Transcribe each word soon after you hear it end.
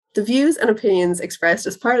The views and opinions expressed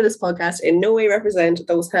as part of this podcast in no way represent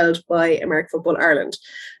those held by American Football Ireland.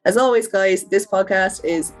 As always, guys, this podcast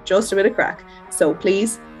is just a bit of crack, so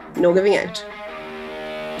please, no giving out.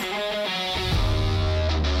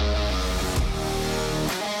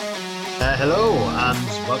 Hello, and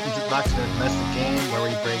welcome back to the domestic game, where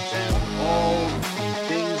we break down all the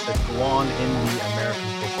things that go on in the American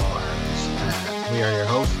Football Ireland. We are your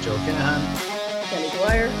hosts, Joe Kinahan, Kelly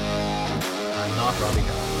Dwyer, and not Robbie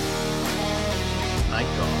Connor. Thank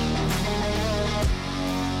God.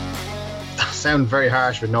 Sound very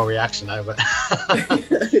harsh with no reaction now, but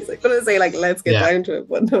it's like gonna say let's get down to it,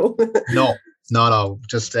 but no. no.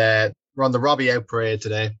 Just we're on the Robbie out parade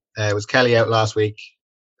today. It was Kelly out last week.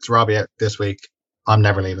 It's Robbie out this week. I'm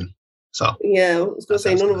never leaving. So yeah, I was gonna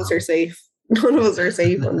say none of us are safe. None of us are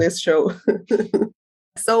safe on this show.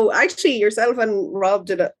 So actually, yourself and Rob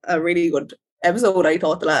did a really good episode. I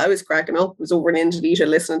thought I was cracking up. I was over in Indonesia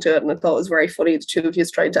listening to it, and I thought it was very funny. The two of you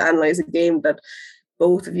tried to analyze a game that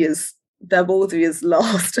both of you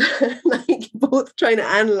lost. Both trying to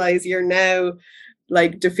analyze your now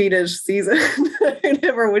defeated season,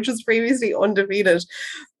 which was previously undefeated,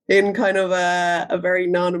 in kind of a very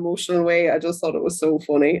non-emotional way. I just thought it was so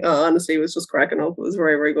funny. Honestly, it was just cracking up. It was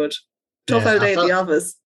very, very good. Tough out day at the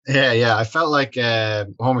office. Yeah. I felt like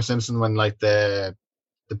Homer Simpson when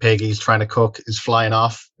the pig he's trying to cook is flying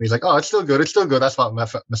off. He's like, oh, it's still good. That's what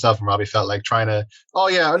myself and Robbie felt like, trying to, oh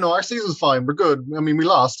yeah, no, our season's fine. We're good. I mean, we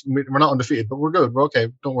lost. We're not undefeated, but we're good. We're okay.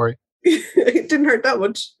 Don't worry. It didn't hurt that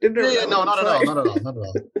much. Not at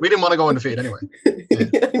all. We didn't want to go undefeated anyway.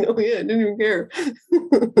 Yeah, I know. Yeah, I didn't even care.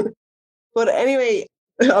 But anyway,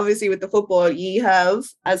 obviously with the football, you have,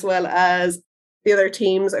 as well as the other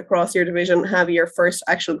teams across your division, have your first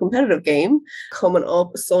actual competitive game coming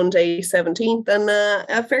up Sunday 17th, and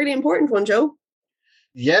a fairly important one, Joe.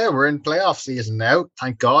 Yeah, we're in playoff season now,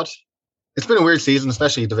 thank God. It's been a weird season,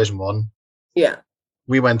 especially Division 1. Yeah.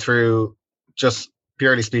 We went through, just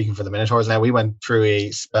purely speaking for the Minotaurs now, we went through a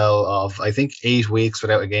spell of, I think, 8 weeks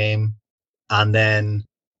without a game. And then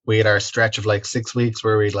we had our stretch of 6 weeks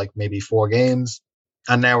where we had maybe 4 games.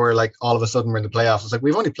 And now we're all of a sudden we're in the playoffs. It's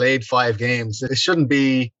we've only played 5 games. It shouldn't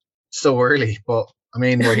be so early, but I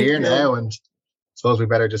mean, we're here now, and I suppose we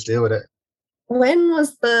better just deal with it. When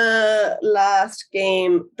was the last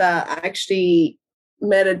game that actually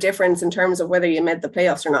made a difference in terms of whether you made the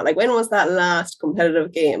playoffs or not? When was that last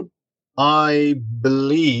competitive game? I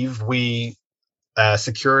believe we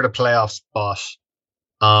secured a playoff spot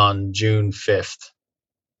on June 5th.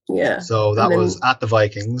 Yeah. So that was at the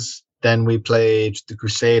Vikings. Then we played the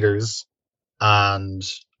Crusaders, and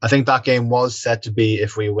I think that game was set to be,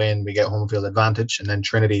 if we win, we get home field advantage, and then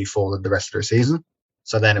Trinity folded the rest of their season.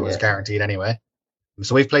 So then it was guaranteed anyway.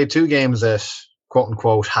 So we've played 2 games that, quote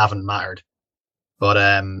unquote, haven't mattered.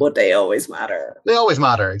 But they always matter. They always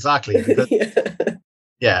matter, exactly. Because,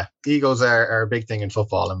 egos are a big thing in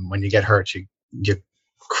football, and when you get hurt, you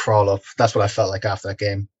crawl up. That's what I felt like after that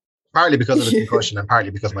game. Partly because of the concussion, and partly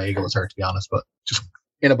because my ego was hurt, to be honest. But just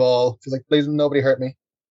in a ball, feels please, nobody hurt me.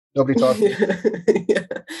 Nobody talked to me. Yeah.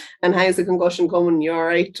 And how's the concussion coming? You all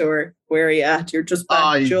right, or where are you at? You're just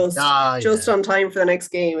back, just on time for the next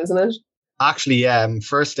game, isn't it? Actually,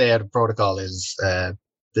 first day out of protocol is the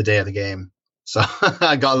day of the game, so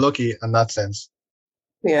I got lucky in that sense.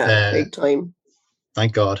 Yeah, big time.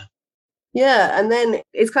 Thank God. Yeah, and then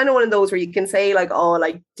it's kind of one of those where you can say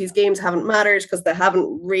these games haven't mattered because they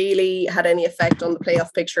haven't really had any effect on the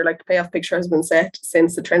playoff picture. The playoff picture has been set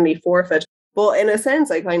since the Trinity forfeit. But in a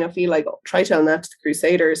sense, I kind of feel try telling that to the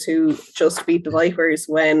Crusaders, who just beat the Vipers,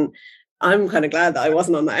 when I'm kind of glad that I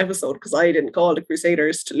wasn't on that episode, because I didn't call the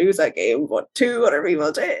Crusaders to lose that game, but 2 other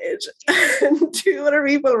people did. And 2 other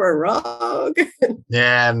people were wrong.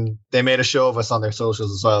 Yeah, and they made a show of us on their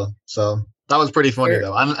socials as well. So that was pretty funny,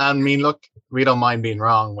 though. And I mean, look, we don't mind being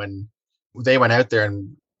wrong. When they went out there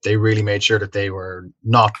and they really made sure that they were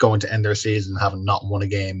not going to end their season having not won a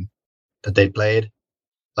game that they played.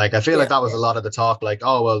 I feel like that was a lot of the talk,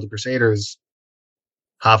 oh, well, the Crusaders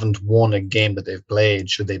haven't won a game that they've played.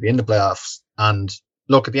 Should they be in the playoffs? And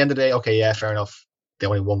look, at the end of the day, okay, yeah, fair enough. They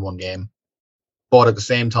only won 1 game. But at the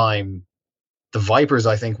same time, the Vipers,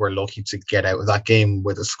 I think, were lucky to get out of that game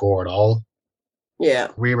with a score at all. Yeah.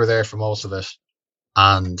 We were there for most of it.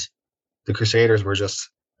 And the Crusaders were just,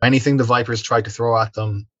 anything the Vipers tried to throw at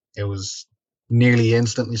them, it was nearly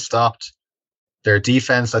instantly stopped. Their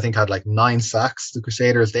defense, I think, had 9 sacks. The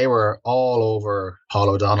Crusaders, they were all over Paul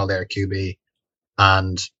O'Donnell, their QB.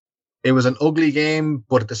 And it was an ugly game,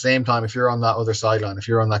 but at the same time, if you're on that other sideline, if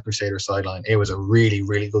you're on that Crusader sideline, it was a really,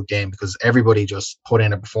 really good game because everybody just put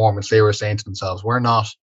in a performance. They were saying to themselves, we're not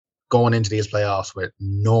going into these playoffs with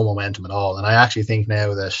no momentum at all. And I actually think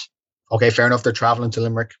now that, okay, fair enough, they're traveling to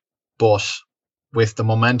Limerick, but with the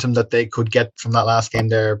momentum that they could get from that last game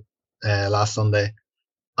there last Sunday,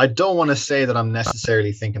 I don't want to say that I'm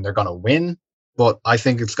necessarily thinking they're going to win, but I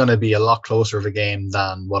think it's going to be a lot closer of a game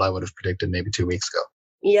than what I would have predicted maybe 2 weeks ago.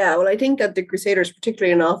 Yeah, well, I think that the Crusaders,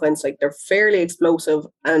 particularly in offense, like they're fairly explosive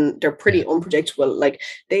and they're pretty unpredictable. Like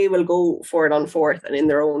they will go for it on fourth and in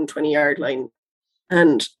their own 20-yard line,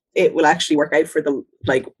 and it will actually work out for them,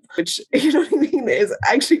 like, which, you know what I mean, is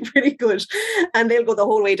actually pretty good. And they'll go the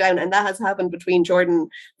whole way down. And that has happened between Jordan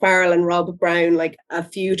Farrell and Rob Brown, like a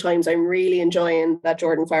few times. I'm really enjoying that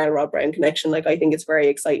Jordan Farrell, Rob Brown connection. Like, I think it's very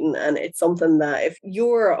exciting. And it's something that if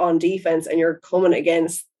you're on defense and you're coming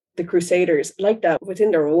against the Crusaders like that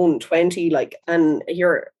within their own 20, like, and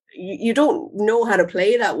you don't know how to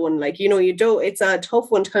play that one. Like, you know, you don't, it's a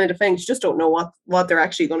tough one to kind of defend. You just don't know what they're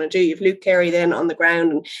actually going to do. You've Luke Carey then on the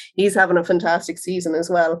ground and he's having a fantastic season as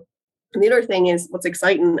well. And the other thing is what's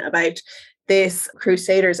exciting about this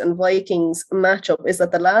Crusaders and Vikings matchup is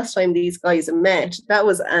that the last time these guys met, that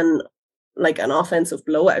was an offensive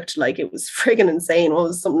blowout. Like, it was friggin' insane. What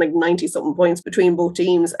was something like 90 something points between both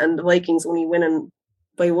teams, and the Vikings only winning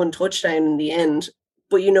by one touchdown in the end.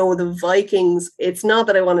 But, you know, the Vikings, it's not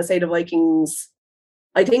that I want to say the Vikings,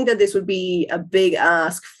 I think that this would be a big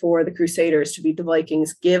ask for the Crusaders to beat the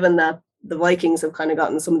Vikings, given that the Vikings have kind of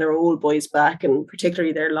gotten some of their old boys back, and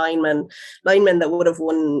particularly their linemen that would have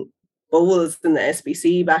won bowls in the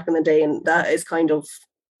SBC back in the day. And that is kind of,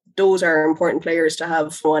 those are important players to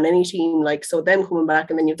have on any team. Like, so them coming back,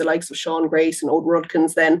 and then you have the likes of Sean Grace and Old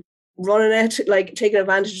Rudkins then running it, like taking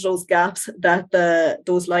advantage of those gaps that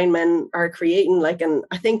those linemen are creating. Like, and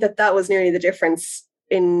I think that was nearly the difference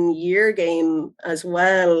in your game as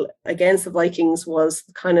well against the Vikings, was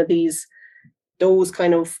kind of those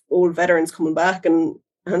kind of old veterans coming back and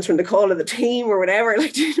answering the call of the team or whatever,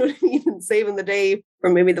 like, do you know what I mean, and saving the day for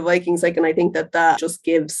maybe the Vikings. Like, and I think that just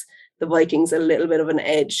gives the Vikings a little bit of an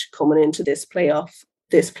edge coming into this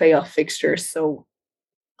playoff fixture. So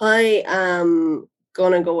I am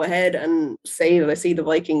gonna go ahead and say that I see the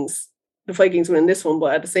Vikings winning this one,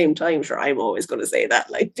 but at the same time, sure, I'm always gonna say that.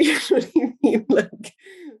 Like, do you know what I mean? Like,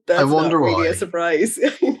 that's I wonder not really why. a surprise.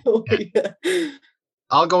 I know. Yeah.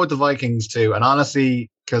 I'll go with the Vikings too. And honestly,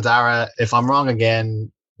 Kildara, if I'm wrong again,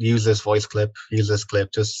 use this clip,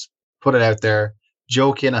 just put it out there.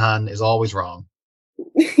 Joe Kinahan is always wrong.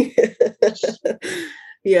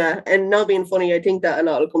 Yeah, and not being funny, I think that a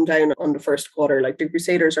lot will come down on the first quarter. Like, the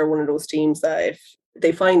Crusaders are one of those teams that if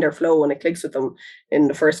they find their flow and it clicks with them in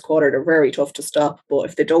the first quarter, they're very tough to stop. But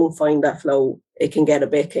if they don't find that flow, it can get a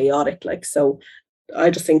bit chaotic. Like, so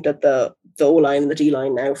I just think that the O-line and the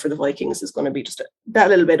D-line now for the Vikings is going to be just that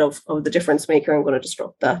little bit of the difference maker. I'm going to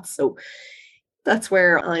disrupt that. So that's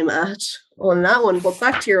where I'm at on that one. But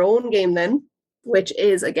back to your own game then, which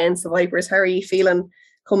is against the Vipers. How are you feeling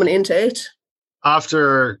coming into it?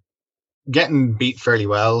 After getting beat fairly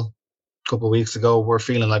well a couple of weeks ago, we're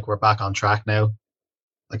feeling like we're back on track now.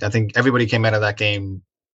 Like, I think everybody came out of that game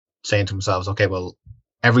saying to themselves, okay, well,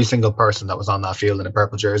 every single person that was on that field in a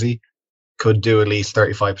purple jersey could do at least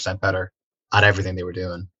 35% better at everything they were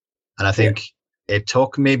doing. And I think it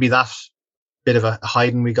took maybe that bit of a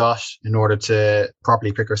hiding we got in order to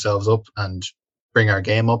properly pick ourselves up and bring our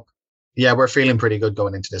game up. Yeah, we're feeling pretty good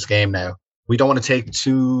going into this game now. We don't want to take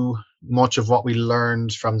too much of what we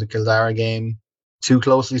learned from the Kildare game too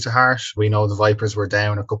closely to heart. We know the Vipers were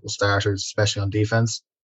down a couple of starters, especially on defense.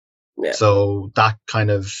 Yeah. So that kind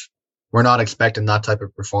of, we're not expecting that type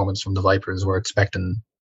of performance from the Vipers. We're expecting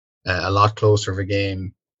a lot closer of a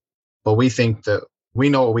game. But we think that we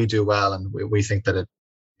know what we do well, and we think that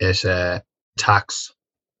it attacks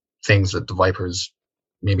things that the Vipers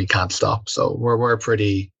maybe can't stop. So we're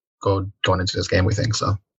pretty good going into this game, we think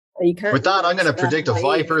so. With that, I'm going to predict a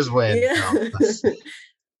Vipers win. Yeah.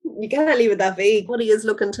 No, you can't leave it that vague. What he is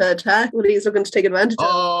looking to attack, what he is looking to take advantage of.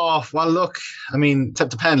 Oh, well, look, I mean, it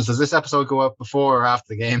depends. Does this episode go out before or after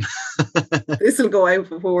the game? This will go out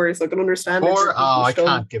before, so I can understand. Or, I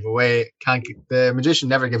can't give away. The magician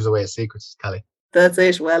never gives away his secrets, Kelly. That's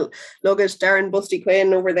it. Well, look at Darren Busty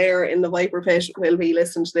Quinn over there in the Viper pit. Will be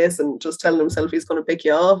listening to this and just telling himself he's going to pick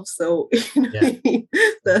you off. So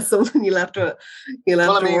that's something you'll have to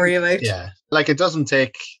worry about. Yeah, like, it doesn't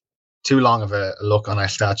take too long of a look on our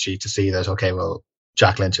stat sheet to see that, okay, well,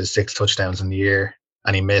 Jack Lynch has 6 touchdowns in the year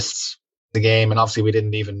and he missed the game. And obviously we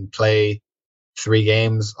didn't even play 3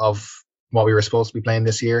 games of what we were supposed to be playing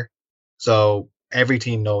this year. So every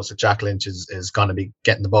team knows that Jack Lynch is going to be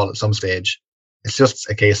getting the ball at some stage. It's just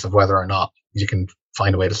a case of whether or not you can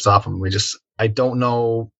find a way to stop him. I don't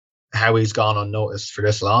know how he's gone unnoticed for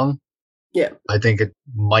this long. Yeah. I think it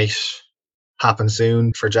might happen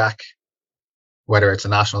soon for Jack, whether it's a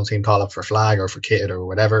national team call-up for flag or for kit or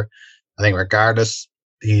whatever. I think regardless,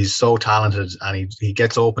 he's so talented and he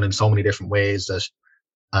gets open in so many different ways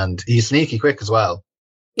and he's sneaky quick as well.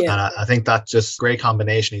 Yeah. And I think that's just great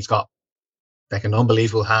combination. He's got like an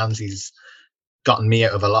unbelievable hands. He's gotten me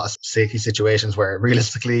out of a lot of sticky situations where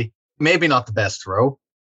realistically, maybe not the best throw,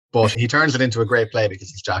 but he turns it into a great play because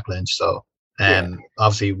he's Jack Lynch. So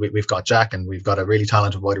obviously we've got Jack and we've got a really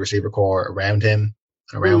talented wide receiver core around him,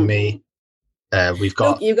 around me. We've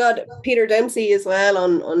got... Look, you got Peter Dempsey as well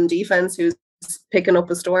on defense, who's picking up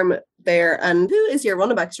a storm there. And who is your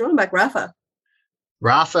running back? Is your running back Rafa?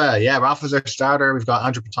 Rafa's our starter. We've got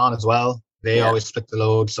Andrew Patton as well. They always split the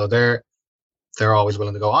load, so they're always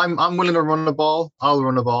willing to go. I'm willing to run the ball. I'll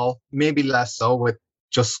run the ball. Maybe less so with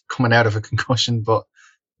just coming out of a concussion, but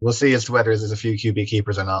we'll see as to whether there's a few QB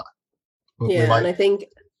keepers or not. We might, and I think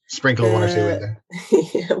sprinkle one or two in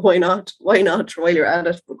there. Why not? Why not? While you're at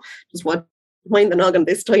it, just wind the noggin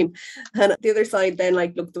this time. And the other side then,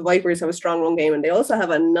 like, look, the Vipers have a strong run game and they also have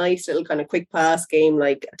a nice little kind of quick pass game.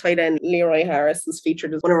 Like tight end Leroy Harris is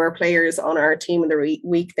featured as one of our players on our team in the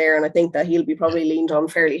week there, and I think that he'll be probably leaned on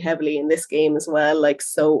fairly heavily in this game as well. Like,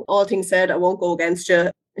 so all things said, I won't go against you.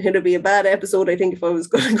 It'll be a bad episode, I think, if I was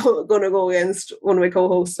going to go against one of my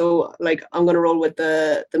co-hosts. So like, I'm going to roll with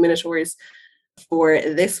the Minotaurs for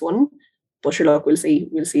this one. But sure, look, we'll see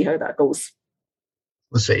how that goes.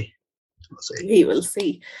 We'll see. We will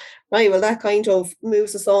see. Right, well, that kind of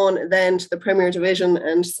moves us on then to the Premier Division.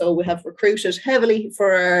 And so we have recruited heavily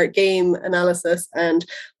for our game analysis. And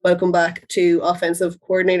welcome back to offensive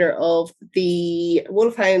coordinator of the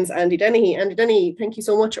Wolfhounds, Andy Dennehy. Andy Dennehy, thank you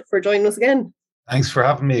so much for joining us again. Thanks for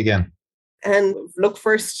having me again. And look,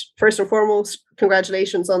 first and foremost,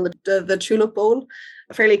 congratulations on the Tulip Bowl.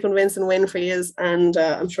 A fairly convincing win for you. And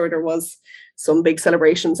I'm sure there was some big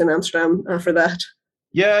celebrations in Amsterdam after that.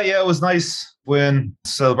 Yeah, it was nice win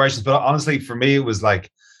celebrations. But honestly, for me, it was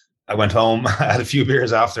like I went home, I had a few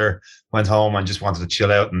beers after, went home and just wanted to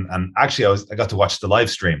chill out. And actually, I got to watch the live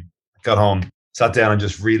stream. I got home, sat down and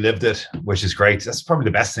just relived it, which is great. That's probably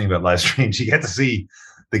the best thing about live streams. You get to see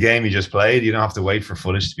the game you just played. You don't have to wait for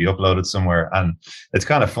footage to be uploaded somewhere. And it's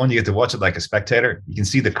kind of fun. You get to watch it like a spectator. You can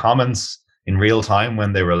see the comments in real time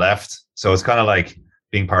when they were left. So it's kind of like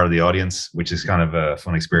being part of the audience, which is kind of a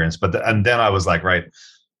fun experience. And then I was like, right,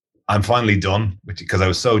 I'm finally done, because I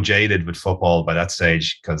was so jaded with football by that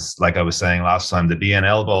stage. Because like I was saying last time, the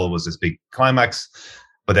BNL Bowl was this big climax,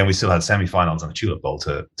 but then we still had semifinals and a Tulip Bowl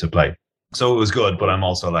to play. So it was good, but I'm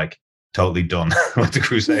also like totally done with the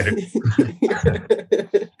Crusaders.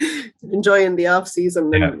 Enjoying the off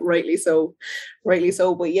season, and rightly so.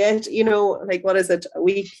 But yet, like, what is it? A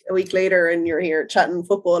week later, and you're here chatting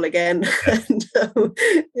football again, and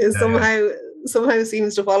it somehow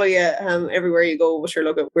seems to follow you everywhere you go. But sure,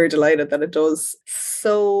 look, we're delighted that it does.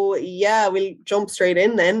 So we'll jump straight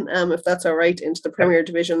in then, if that's all right, into the Premier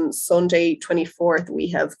Division. Sunday 24th, we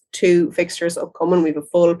have 2 fixtures upcoming. We have a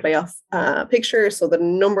full playoff picture. So the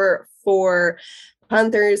number 4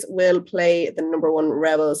 Panthers will play the number 1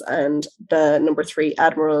 Rebels, and the number 3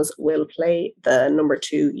 Admirals will play the number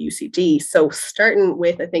 2 UCD. So starting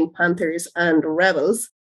with, I think, Panthers and Rebels.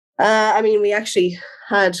 We actually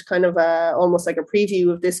had kind of almost like a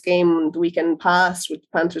preview of this game the weekend past with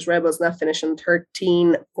Panthers Rebels, and that finishing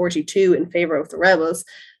 13-42 in favour of the Rebels.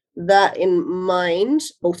 That in mind,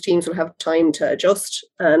 both teams will have time to adjust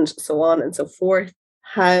and so on and so forth.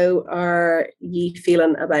 How are ye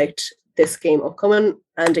feeling about this game upcoming?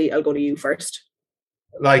 Andy, I'll go to you first.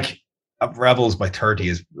 Like, Rebels by 30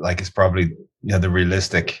 is probably the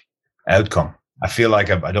realistic outcome. I feel like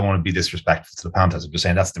I don't want to be disrespectful to the Panthers. I'm just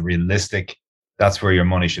saying that's where your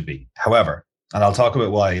money should be. However, and I'll talk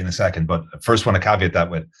about why in a second, but first want to caveat that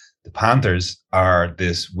with the Panthers are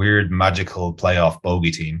this weird magical playoff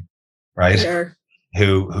bogey team, right? Sure.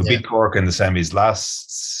 Who beat Cork in the semis the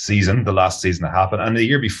last season that happened. And the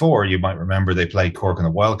year before, you might remember, they played Cork in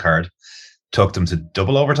the wild card, took them to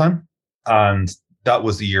double overtime. And that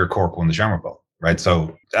was the year Cork won the Shamrock Bowl, right?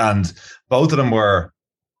 So, and both of them were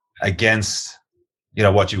against,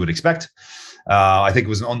 what you would expect. I think it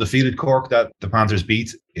was an undefeated Cork that the Panthers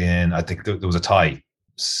beat in, I think there was a tie.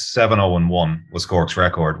 7-0-1 was Cork's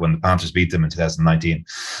record when the Panthers beat them in 2019.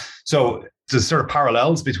 So there's sort of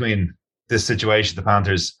parallels between this situation, the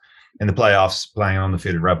Panthers in the playoffs playing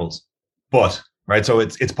undefeated Rebels. But, right, so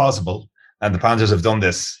it's possible. And the Panthers have done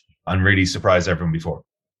this and really surprised everyone before.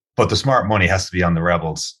 But the smart money has to be on the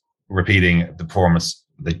Rebels repeating the performance.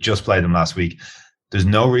 They just played them last week. There's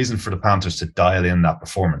no reason for the Panthers to dial in that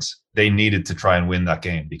performance. they needed to try and win that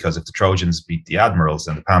game, because if the Trojans beat the Admirals,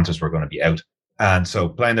 then the Panthers were going to be out. And so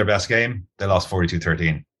playing their best game, they lost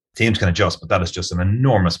 42-13. Teams can adjust, but that is just an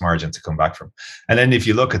enormous margin to come back from. And then if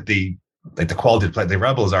you look at the quality of play, the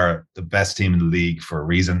Rebels are the best team in the league for a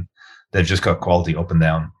reason. They've just got quality up and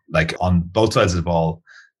down, like on both sides of the ball,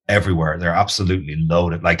 everywhere. They're absolutely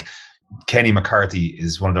loaded. Like Kenny McCarthy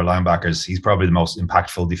is one of their linebackers. He's probably the most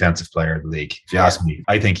impactful defensive player in the league. If you ask me,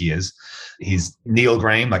 I think he is. He's Neil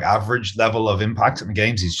Graham, like average level of impact in the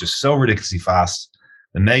games. He's just so ridiculously fast,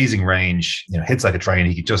 amazing range, hits like a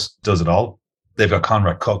train. He just does it all. They've got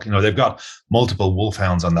Conrad Cook, they've got multiple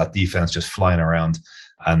Wolfhounds on that defense just flying around,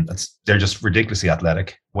 and they're just ridiculously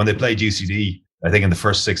athletic. When they played UCD, I think in the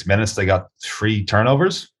first 6 minutes, they got 3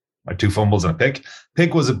 turnovers, like 2 fumbles and a pick.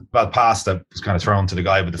 Pick was a bad pass that was kind of thrown to the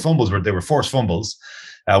guy, but the fumbles they were forced fumbles.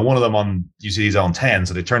 One of them on UCD's own 10,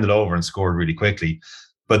 so they turned it over and scored really quickly.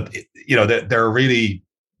 But, they're really,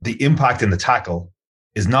 the impact in the tackle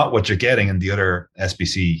is not what you're getting in the other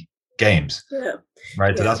SBC games. Yeah.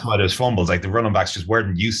 Right. So that's why there's fumbles. Like the running backs just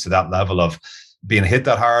weren't used to that level of being hit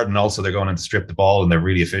that hard. And also they're going in to strip the ball, and they're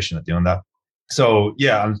really efficient at doing that. So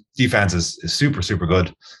yeah, and defense is super, super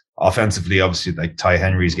good. Offensively, obviously, like Ty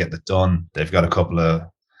Henry's getting it done. They've got a couple of,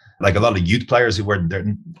 like a lot of youth players who weren't there.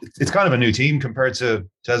 It's kind of a new team compared to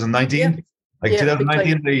 2019. Yeah. Like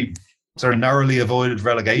 2019, they sort of narrowly avoided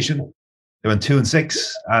relegation. They went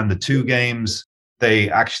 2-6, and the 2 games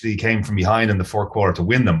they actually came from behind in the fourth quarter to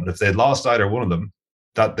win them. But if they had lost either one of them,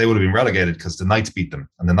 that they would have been relegated, because the Knights beat them,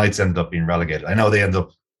 and the Knights ended up being relegated. I know they end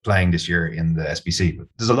up playing this year in the SBC, but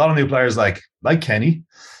there's a lot of new players like Kenny.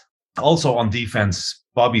 Also on defense,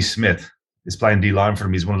 Bobby Smith is playing D-line for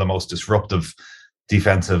them. He's one of the most disruptive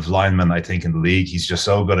defensive linemen, I think, in the league. He's just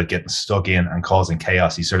so good at getting stuck in and causing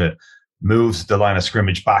chaos. He sort of moves the line of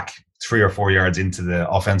scrimmage back 3 or 4 yards into the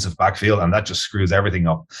offensive backfield, and that just screws everything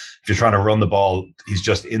up. If you're trying to run the ball, he's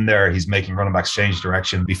just in there. He's making running backs change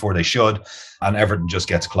direction before they should, and everything just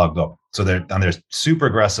gets clogged up. So there's super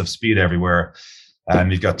aggressive speed everywhere.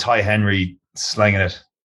 And you've got Ty Henry slinging it.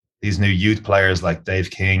 These new youth players like Dave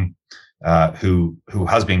King, who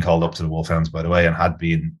has been called up to the Wolfhounds, by the way, and had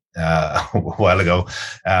been a while ago.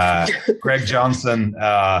 Greg Johnson,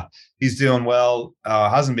 he's doing well.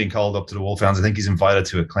 Hasn't been called up to the Wolfhounds. I think he's invited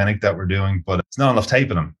to a clinic that we're doing, but it's not enough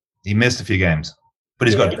tape in him. He missed a few games, but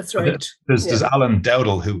he's good. That's right. There's Alan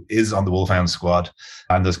Dowdle, who is on the Wolfhounds squad,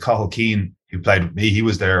 and there's Cathal Keane, who played with me. He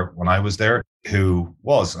was there when I was there, who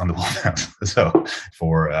was on the Wolfhounds. So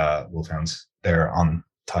for Wolfhounds, they're on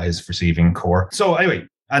Ty's receiving core. So anyway,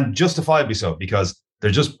 and justifiably so, because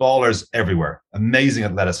they're just ballers everywhere. Amazing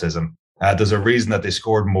athleticism. There's a reason that they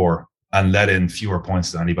scored more and let in fewer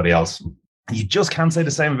points than anybody else. You just can't say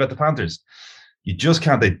the same about the Panthers. You just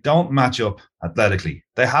can't. They don't match up athletically.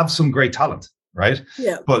 They have some great talent, right?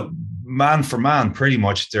 Yeah. But man for man, pretty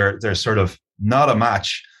much, they're sort of not a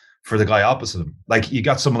match for the guy opposite them. Like you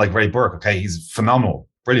got someone like Ray Burke. Okay, he's phenomenal,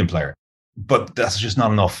 brilliant player, but that's just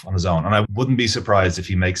not enough on his own. And I wouldn't be surprised if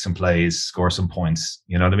he makes some plays, score some points.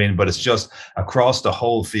 You know what I mean? But it's just across the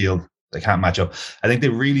whole field, they can't match up. I think they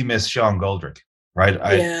really miss Sean Goldrick, right?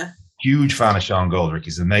 Yeah. Huge fan of Sean Goldrick.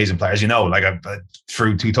 He's an amazing player. As you know, like I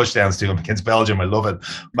threw 2 touchdowns to him against Belgium. I love it.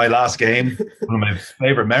 My last game, one of my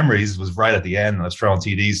favorite memories was right at the end. I was throwing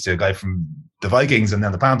TDs to a guy from the Vikings and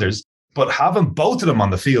then the Panthers. But having both of them on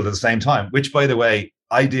the field at the same time, which, by the way,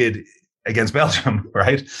 I did against Belgium,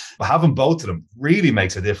 right? But having both of them really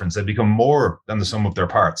makes a difference. They become more than the sum of their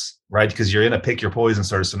parts, right? Because you're in a pick your poison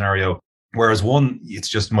sort of scenario. Whereas one, it's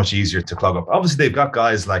just much easier to clog up. Obviously, they've got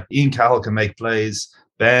guys like Ian Cahill can make plays.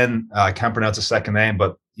 Ben, I can't pronounce his second name,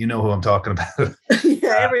 but you know who I'm talking about.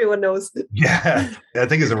 Yeah, everyone knows. Yeah, I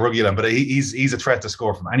think he's a rookie, but he's a threat to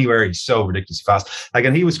score from anywhere. He's so ridiculously fast. Like,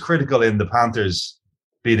 and he was critical in the Panthers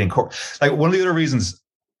beating Cork. Like, one of the other reasons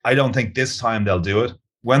I don't think this time they'll do it,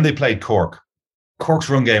 when they played Cork, Cork's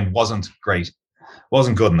run game wasn't great,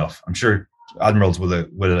 wasn't good enough. I'm sure Admirals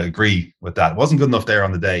will agree with that. It wasn't good enough there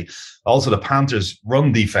on the day. Also, the Panthers'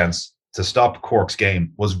 run defense to stop Cork's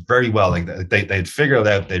game was very well. Like they'd figured it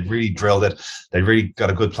out. They'd really drilled it. They really got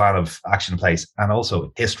a good plan of action in place. And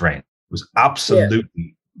also, Hist rain was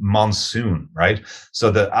absolutely monsoon, right?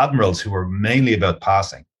 So the Admirals, who were mainly about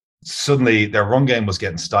passing, suddenly their run game was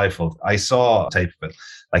getting stifled. I saw tape of it.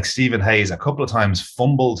 Like Stephen Hayes a couple of times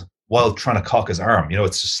fumbled while trying to cock his arm. You know,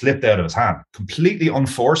 it's just slipped out of his hand. Completely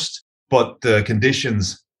unforced, but the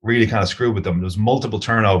conditions really kind of screwed with them. There was multiple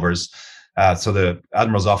turnovers. So the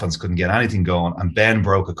Admirals offense couldn't get anything going, and Ben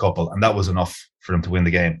broke a couple, and that was enough for them to win the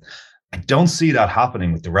game. I don't see that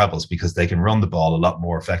happening with the Rebels because they can run the ball a lot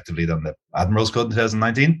more effectively than the Admirals could in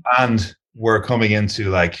 2019. And we're coming into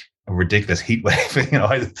like ridiculous heat wave.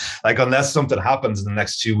 Like unless something happens in the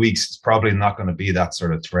next 2 weeks, it's probably not going to be that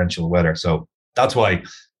sort of torrential weather. So that's why,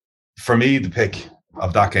 for me, the pick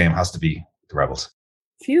of that game has to be the Rebels.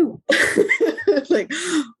 Phew. Like,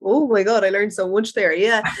 oh my God, I learned so much there.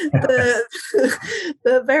 Yeah.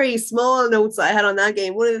 The very small notes I had on that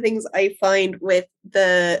game, one of the things I find with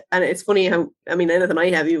and it's funny how, I mean, anything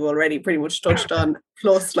I have you've already pretty much touched on,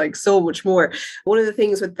 plus like so much more. One of the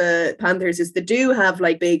things with the Panthers is they do have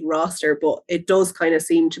like big roster, but it does kind of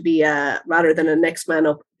seem to be rather than a next man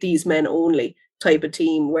up, these men only type of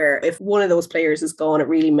team, where if one of those players is gone, it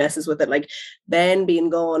really messes with it. Like Ben being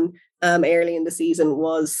gone early in the season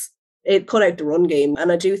it cut out the run game.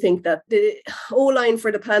 And I do think that the O-line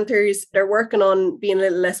for the Panthers, they're working on being a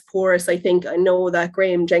little less porous. I know that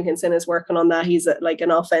Graham Jenkinson is working on that. He's like an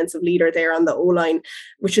offensive leader there on the O-line,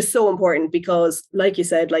 which is so important because, like you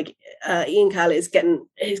said, like Ian Call is getting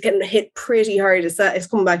hit pretty hard. It's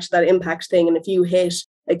coming back to that impact thing. And if you hit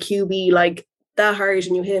a QB like that hard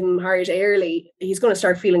and you hit him hard early, he's going to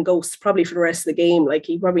start feeling ghosts probably for the rest of the game. Like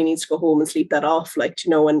he probably needs to go home and sleep that off,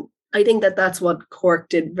 and I think that that's what Cork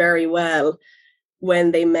did very well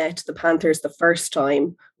when they met the Panthers the first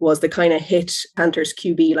time, was they kind of hit Panthers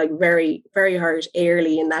QB like very, very hard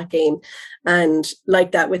early in that game. And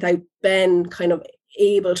like that, without Ben kind of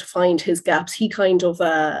able to find his gaps, he kind of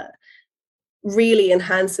really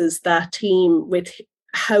enhances that team with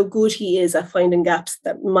how good he is at finding gaps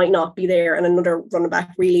that might not be there. And another running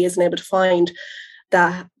back really isn't able to find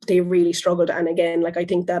that. They really struggled. And again, like I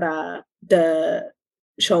think that the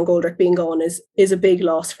Sean Goldrick being gone is a big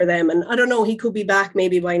loss for them. And I don't know, he could be back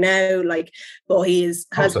maybe by now, but he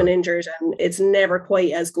has been injured, and it's never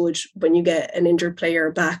quite as good when you get an injured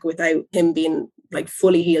player back without him being like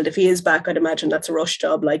fully healed. If he is back, I'd imagine that's a rush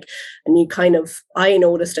job. I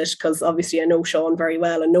noticed it because obviously I know Sean very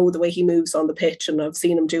well and know the way he moves on the pitch, and I've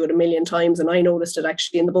seen him do it a million times. And I noticed it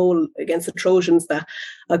actually in the bowl against the Trojans, that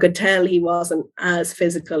I could tell he wasn't as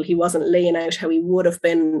physical. He wasn't laying out how he would have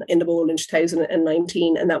been in the bowl in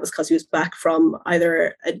 2019. And that was because he was back from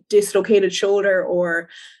either a dislocated shoulder or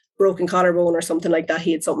broken collarbone or something like that.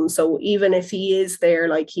 He had something. So even if he is there,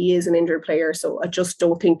 like he is an injured player. So I just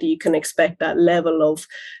don't think that you can expect that level of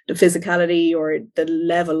the physicality or the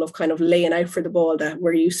level of kind of laying out for the ball that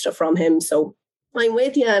we're used to from him. So I'm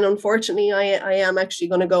with you. And unfortunately, I am actually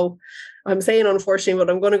going to go. I'm saying unfortunately,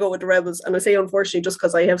 but I'm going to go with the Rebels. And I say unfortunately just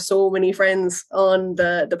because I have so many friends on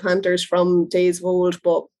the Panthers from days of old.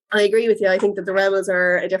 But I agree with you. I think that the Rebels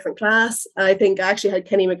are a different class. I think I actually had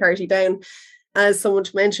Kenny McCarthy down as someone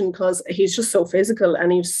to mention because he's just so physical,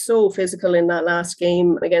 and he was so physical in that last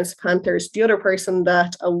game against the Panthers. The other person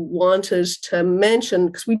that I wanted to mention,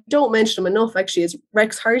 because we don't mention him enough actually, is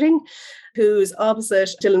Rex Harding, who's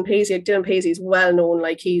opposite Dylan Paisley. Dylan Paisley is well known,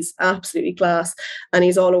 like he's absolutely class and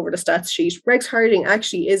he's all over the stats sheet. Rex Harding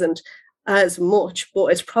actually isn't as much, but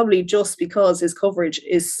it's probably just because his coverage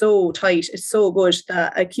is so tight, it's so good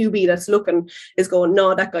that a QB that's looking is going,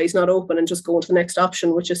 no, that guy's not open, and just going to the next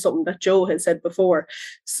option, which is something that Joe had said before.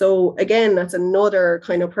 So again, that's another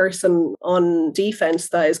kind of person on defense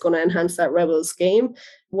that is going to enhance that Rebels game.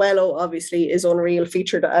 Wello obviously is unreal,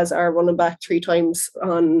 featured as our running back 3 times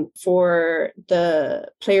for the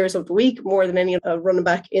players of the week, more than any running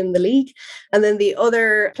back in the league. And then the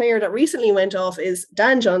other player that recently went off is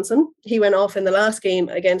Dan Johnson. He went off in the last game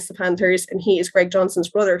against the Panthers, and he is Greg Johnson's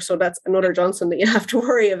brother. So that's another Johnson that you have to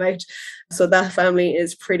worry about. So that family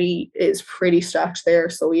is pretty stacked there.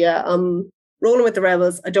 So yeah, rolling with the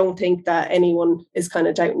Rebels. I don't think that anyone is kind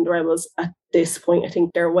of doubting the Rebels at this point. I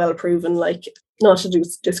think they're well proven, like, not to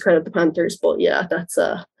discredit the Panthers, but yeah, that's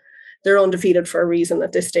they're undefeated for a reason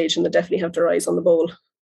at this stage, and they definitely have to rise on the bowl.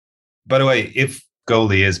 By the way, if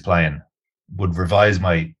Goldie is playing, would revise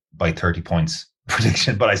my by 30 points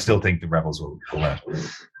prediction, but I still think the Rebels will win.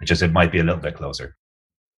 It might be a little bit closer.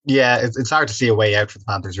 Yeah, it's hard to see a way out for the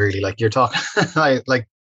Panthers, really. Like, you're talking like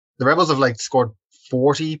the Rebels have like scored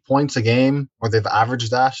 40 points a game, or they've averaged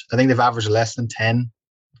that. I think they've averaged less than 10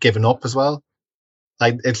 given up as well.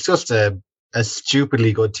 Like, it's just a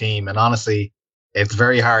stupidly good team, and honestly, it's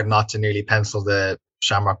very hard not to nearly pencil the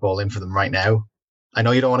Shamrock Bowl in for them right now. I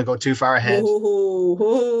know you don't want to go too far ahead. I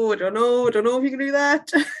don't know if you can do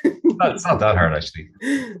that. It's not that hard, actually.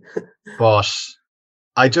 But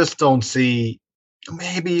I just don't see,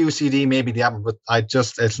 maybe UCD, maybe the Admirals, but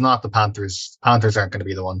it's not the Panthers. Panthers aren't going to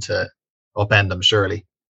be the one to upend them, surely.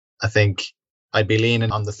 I think I'd be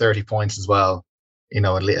leaning on the 30 points as well.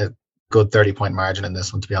 A good 30-point margin in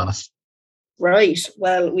this one, to be honest. Right.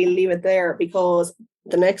 Well, we'll leave it there, because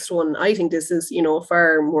the next one, I think this is, a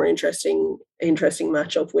far more interesting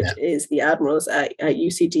matchup, which is the Admirals at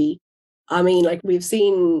UCD. I mean, like we've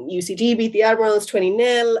seen UCD beat the Admirals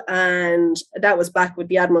 20-0, and that was back with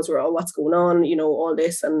the Admirals were, oh, what's going on, you know, all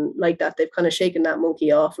this and like that. They've kind of shaken that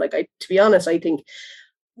monkey off. Like, to be honest, I think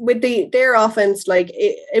with their offense, like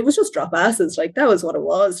it was just drop asses. Like that was what it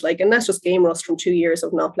was. Like, and that's just game rust from 2 years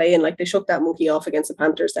of not playing. Like they shook that monkey off against the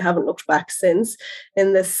Panthers. They haven't looked back since.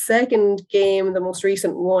 In the second game, the most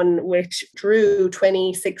recent one, which drew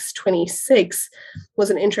 26-26, was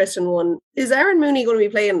an interesting one. Is Aaron Mooney going to be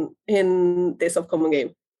playing in this upcoming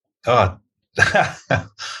game? God. I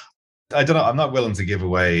don't know. I'm not willing to give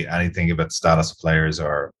away anything about status of players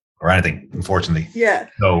or anything, unfortunately. Yeah,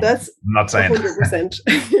 so that's I'm not saying 100%.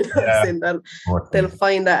 They'll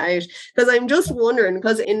find that out. Because I'm just wondering,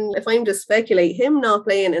 if I'm to speculate, him not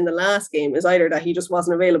playing in the last game is either that he just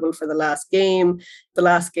wasn't available for the last game. The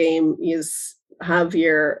last game is have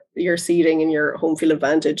your seeding and your home field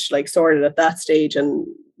advantage like sorted at that stage, and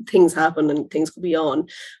things happen and things could be on.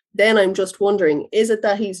 Then I'm just wondering, is it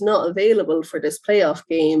that he's not available for this playoff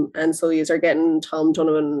game, and so you are getting Tom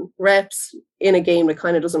Donovan reps in a game that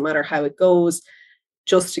kind of doesn't matter how it goes,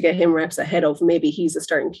 just to get him reps ahead of maybe he's a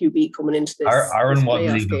starting QB coming into this, Aaron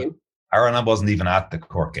playoff game. Aaron wasn't even at the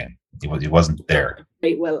Cork game. He wasn't there.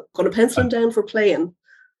 Right, well, going to pencil him down for playing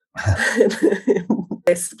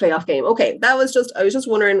this playoff game. Okay, I was just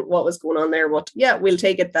wondering what was going on there. But yeah, we'll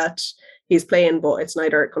take it that he's playing, but it's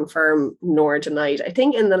neither confirmed nor denied. I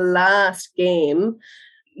think in the last game,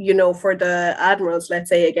 you know, for the Admirals, let's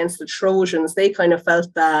say against the Trojans, they kind of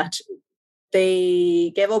felt that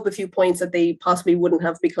they gave up a few points that they possibly wouldn't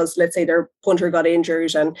have, because let's say their punter got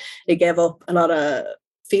injured and they gave up a lot of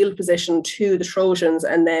field position to the Trojans.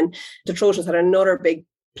 And then the Trojans had another big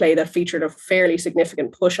play that featured a fairly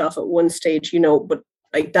significant push off at one stage, you know, but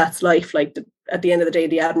like that's life. Like at the end of the day,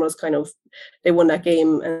 the Admirals they won that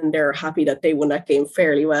game, and they're happy that they won that game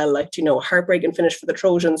fairly well. Like, you know, heartbreaking finish for the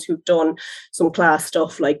Trojans, who've done some class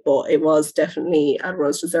stuff, like, but it was definitely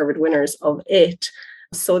Admirals deserved winners of it.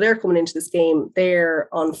 So they're coming into this game, they're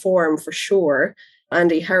on form for sure.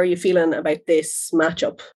 Andy, how are you feeling about this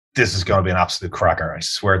matchup? This is going to be an absolute cracker. I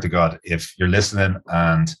swear to God, if you're listening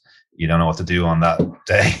and you don't know what to do on that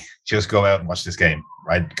day, just go out and watch this game,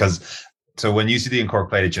 right? Because so when UCD and Cork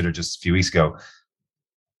played each other just a few weeks ago,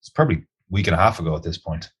 it's probably a week and a half ago at this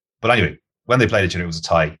point. But anyway, when they played each other, it was a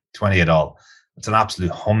tie, 28-all. It's an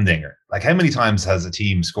absolute humdinger. Like, how many times has a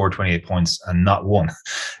team scored 28 points and not won?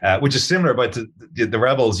 Which is similar, but the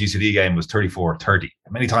Rebels UCD game was 34-30.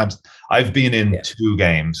 Many times I've been in two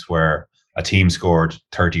games where a team scored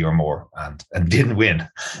 30 or more and didn't win.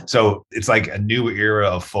 So it's like a new era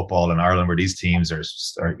of football in Ireland where these teams are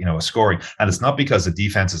you know, scoring. And it's not because the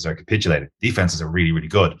defenses are capitulating. Defenses are really, really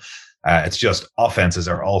good. It's just offenses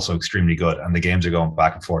are also extremely good, and the games are going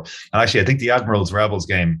back and forth. And actually, I think the Admirals Rebels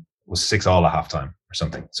game was 6-all at halftime or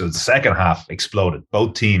something. So the second half exploded.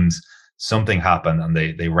 Both teams, something happened, and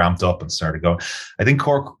they ramped up and started going. I think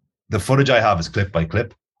Cork, the footage I have is clip by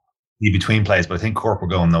clip, between plays, but I think Cork were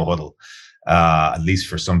going no huddle, at least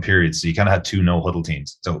for some periods. So you kind of had two no huddle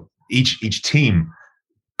teams. So each team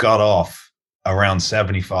got off around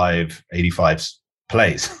 75, 85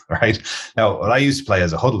 plays, right? Now, when I used to play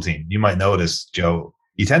as a huddle team, you might notice, Joe,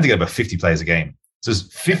 you tend to get about 50 plays a game. So there's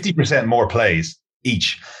 50% more plays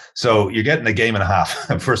each. So you're getting a game and a half,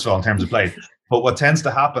 first of all, in terms of play. But what tends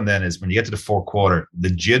to happen then is when you get to the fourth quarter,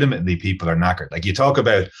 legitimately people are knackered. Like you talk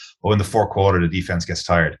about, in the fourth quarter, the defense gets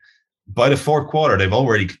tired. By the fourth quarter, they've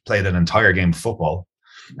already played an entire game of football,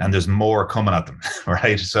 and there's more coming at them,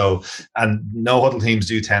 right? So, and no huddle teams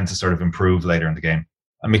do tend to sort of improve later in the game.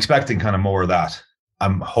 I'm expecting kind of more of that.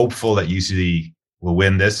 I'm hopeful that UCD will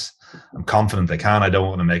win this. I'm confident they can. I don't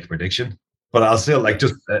want to make a prediction, but I'll still, like,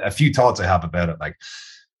 just a few thoughts I have about it. Like,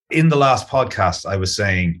 in the last podcast, I was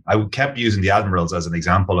saying, I kept using the Admirals as an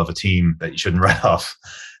example of a team that you shouldn't write off,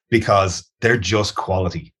 because they're just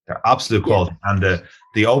quality. They're absolute quality. Yeah. And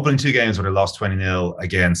the opening two games where they lost 20-0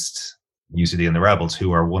 against UCD and the Rebels,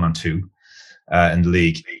 who are 1-2 in the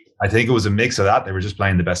league, I think it was a mix of that. They were just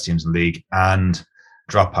playing the best teams in the league and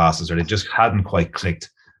drop passes, or they just hadn't quite clicked.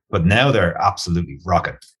 But now they're absolutely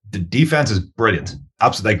rocking. The defense is brilliant.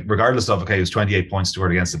 Absolutely, like, regardless of, okay, it was 28 points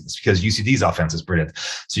scored against them, it's because UCD's offense is brilliant.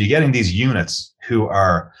 So you're getting these units who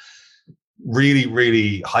are really,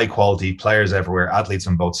 really high quality players everywhere, athletes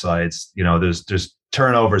on both sides. You know, there's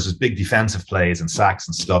turnovers, there's big defensive plays and sacks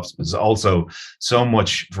and stuff. There's also so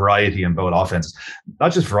much variety in both offenses.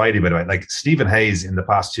 Not just variety, by the way. Like Stephen Hayes in the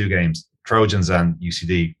past two games, Trojans and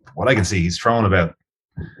UCD, what I can see, he's thrown about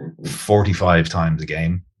 45 times a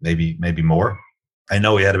game, maybe more. I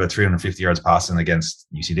know he had about 350 yards passing against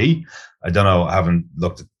UCD. I don't know. I haven't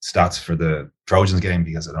looked at stats for the Trojans game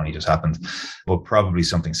because it only just happened, but probably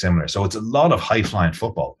something similar. So it's a lot of high-flying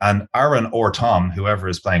football. And Aaron or Tom, whoever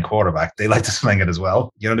is playing quarterback, they like to sling it as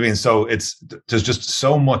well. You know what I mean? So there's just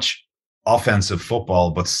so much offensive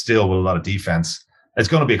football, but still with a lot of defense. It's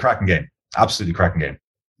going to be a cracking game. Absolutely cracking game.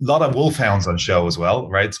 A lot of Wolfhounds on show as well,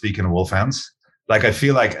 right? Speaking of Wolfhounds, like I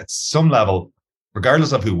feel like at some level,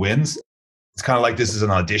 regardless of who wins, it's kind of like this is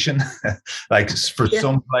an audition. Like for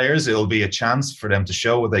some players, it'll be a chance for them to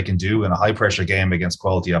show what they can do in a high pressure game against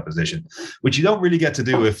quality opposition, which you don't really get to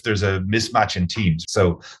do if there's a mismatch in teams.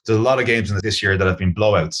 So there's a lot of games in this year that have been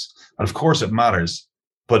blowouts. And of course it matters,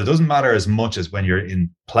 but it doesn't matter as much as when you're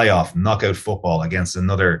in playoff knockout football against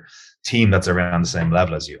another team that's around the same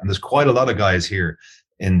level as you. And there's quite a lot of guys here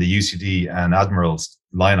in the UCD and Admirals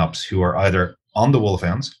lineups who are either on the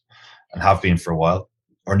Wolfhounds and have been for a while,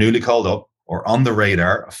 or newly called up, or on the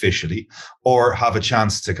radar officially, or have a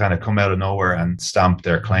chance to kind of come out of nowhere and stamp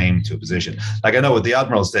their claim to a position. Like I know with the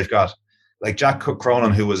Admirals, they've got like Jack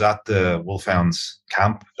Cronin, who was at the Wolfhounds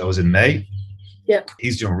camp that was in May. Yeah,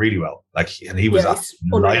 he's doing really well. Like, and he was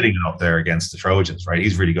lighting it up there against the Trojans, right?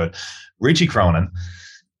 He's really good. Richie Cronin,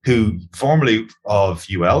 who formerly of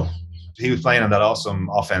UL, he was playing in that awesome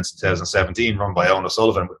offense in 2017 run by Owen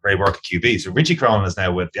O'Sullivan with great work at QB. So Richie Cronin is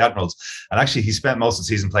now with the Admirals. And actually, he spent most of the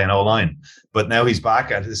season playing O-line. But now he's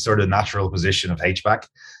back at his sort of natural position of H-back.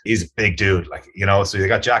 He's a big dude, like, you know, so they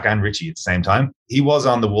got Jack and Richie at the same time. He was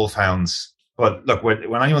on the Wolfhounds. But look,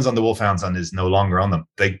 when anyone's on the Wolfhounds and is no longer on them,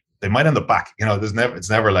 they might end up back. You know, it's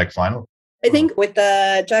never like final. I think with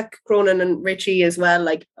Jack Cronin and Richie as well,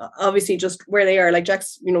 like obviously just where they are, like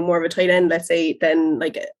Jack's, you know, more of a tight end, let's say, than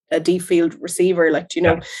like a deep field receiver, like, you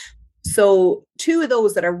know. Yeah. So two of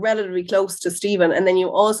those that are relatively close to Stephen. And then you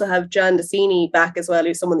also have John Decini back as well,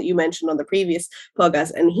 who's someone that you mentioned on the previous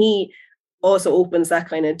podcast. And he also opens that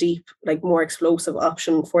kind of deep, like more explosive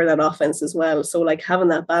option for that offense as well. So like having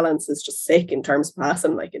that balance is just sick in terms of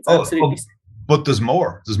passing. Like it's absolutely sick. But there's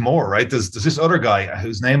more, right? There's this other guy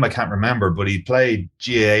whose name I can't remember, but he played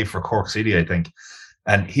GAA for Cork City, I think.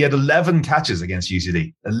 And he had 11 catches against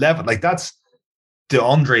UCD. 11, like that's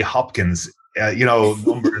DeAndre Hopkins, you know,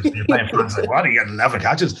 numbers. You're playing France, like, what? He got 11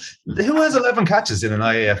 catches? Who has 11 catches in an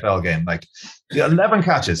IAFL game? Like 11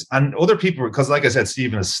 catches. And other people, because like I said,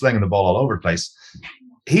 Stephen is slinging the ball all over the place.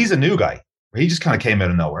 He's a new guy. He just kind of came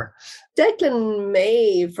out of nowhere. Declan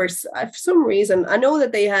May, for some reason, I know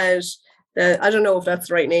that they had... I don't know if that's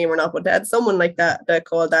the right name or not, but they had someone like that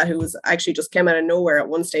called that who was actually just came out of nowhere at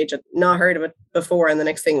one stage. I'd not heard of it before, and the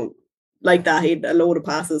next thing like that, he had a load of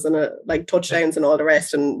passes and like touchdowns and all the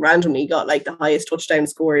rest, and randomly got like the highest touchdown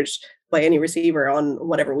scored by any receiver on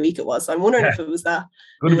whatever week it was. So I'm wondering if it was that.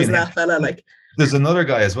 It was that fella. Like there's another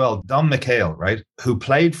guy as well, Don McHale, right, who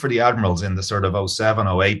played for the Admirals in the sort of 07,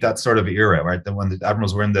 08, that sort of era, right? When the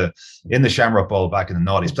Admirals were in the Shamrock Bowl back in the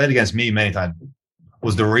 90s, played against me many times.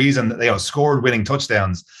 Was the reason that they scored winning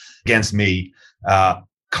touchdowns against me.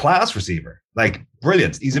 Class receiver, like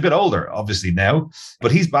brilliant. He's a bit older, obviously now,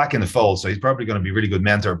 but he's back in the fold, so he's probably going to be a really good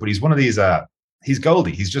mentor. But he's one of these. He's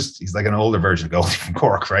Goldie. He's like an older version of Goldie from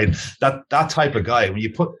Cork, right? That type of guy. When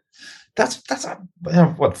you put that's you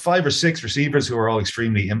know, what 5 or 6 receivers who are all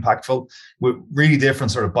extremely impactful with really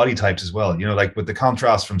different sort of body types as well. You know, like with the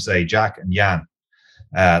contrast from say Jack and Jan,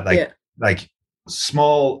 like.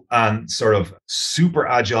 Small and sort of super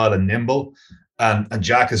agile and nimble, and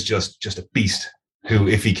Jack is just a beast who,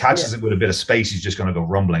 if he catches it with a bit of space, he's just going to go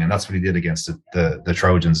rumbling, and that's what he did against the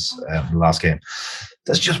Trojans the last game.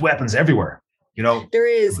 There's just weapons everywhere, you know. There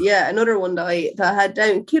is, another one that I had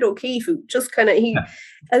down, Kid O'Keefe, who just kind of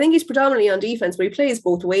I think he's predominantly on defense, but he plays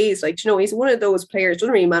both ways. Like, you know, he's one of those players.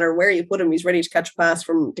 Doesn't really matter where you put him; he's ready to catch a pass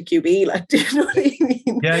from the QB. Like, do you know what I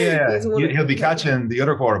mean? Yeah. He'll be catching the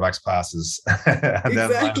other quarterback's passes.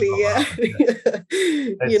 Exactly.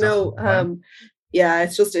 You know,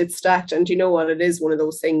 it's stacked, and you know what? It is one of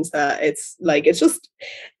those things that it's just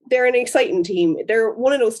they're an exciting team. They're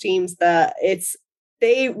one of those teams that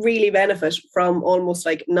they really benefit from almost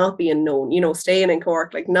like not being known, you know, staying in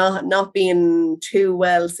Cork, like not being too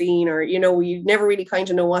well seen, or, you know, you never really kind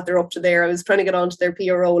of know what they're up to there. I was trying to get onto their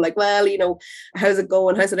PRO, like, well, you know, how's it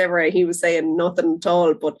going? How's it ever? He was saying nothing at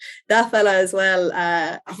all. But that fella as well,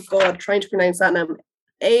 trying to pronounce that name,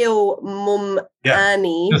 Ao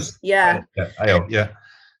Mumani.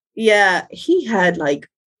 Yeah, he had like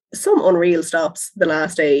some unreal stops the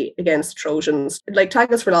last day against Trojans, like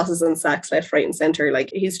tackles for losses and sacks left, right and center. Like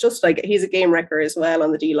he's a game wrecker as well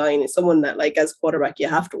on the D line. He's someone that, like, as quarterback you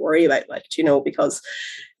have to worry about, like, you know, because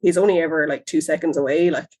he's only ever like 2 seconds away.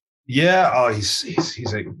 Like, Yeah, oh,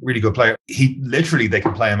 he's a really good player. He literally, they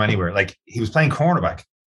can play him anywhere. Like, he was playing cornerback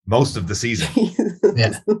most of the season.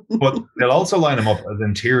 Yeah. But they'll also line him up as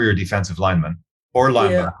interior defensive lineman or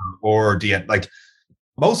linebacker or DN. Like,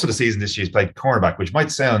 most of the season this year, he's played cornerback, which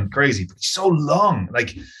might sound crazy, but he's so long.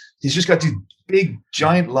 Like, he's just got these big,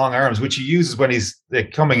 giant, long arms, which he uses when he's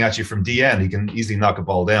coming at you from DN. He can easily knock a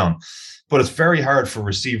ball down. But it's very hard for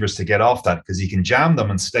receivers to get off that because he can jam them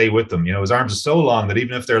and stay with them. You know, his arms are so long that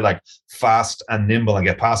even if they're like fast and nimble and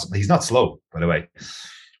get past him, he's not slow, by the way.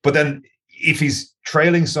 But then if he's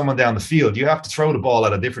trailing someone down the field, you have to throw the ball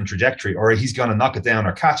at a different trajectory or he's going to knock it down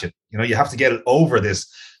or catch it. You know, you have to get it over this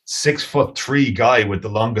 6'3" guy with the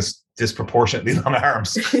longest disproportionately long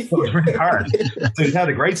arms. So it's really hard. So he's had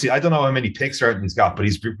a great season. I don't know how many picks he's got, but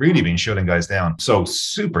he's really been shutting guys down. So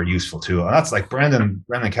super useful too. And that's like Brendan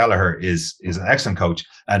Kelleher is an excellent coach.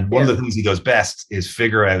 And one of the things he does best is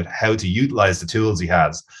figure out how to utilize the tools he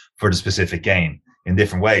has for the specific game in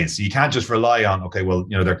different ways. So you can't just rely on, okay, well,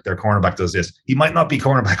 you know, their cornerback does this. He might not be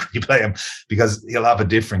cornerback when you play him because he'll have a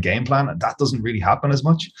different game plan. And that doesn't really happen as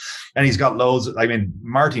much. And he's got loads. I mean,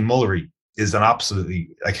 Marty Mullery is an absolutely,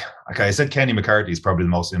 like I said, Kenny McCarthy is probably the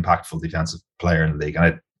most impactful defensive player in the league. And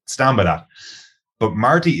I stand by that. But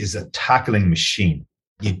Marty is a tackling machine.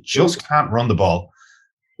 You just can't run the ball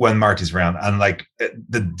when Marty's around. And like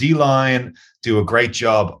the D-line do a great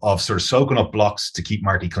job of sort of soaking up blocks to keep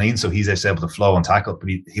Marty clean. So he's able to flow and tackle, but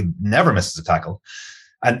he never misses a tackle.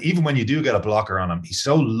 And even when you do get a blocker on him, he's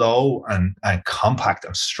so low and compact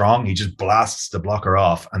and strong. He just blasts the blocker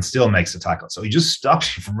off and still makes the tackle. So he just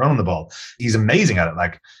stops you from running the ball. He's amazing at it.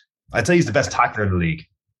 Like, I'd say he's the best tackler in the league.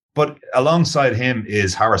 But alongside him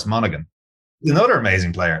is Harris Monaghan, another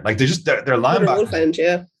amazing player. Like, they're linebackers. Wolfhound,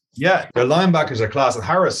 yeah, their linebackers are class. And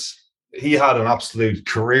Harris, he had an absolute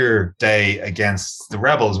career day against the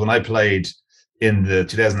Rebels when I played in the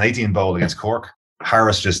 2018 Bowl against Cork.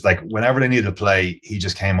 Harris just, like, whenever they needed to play, he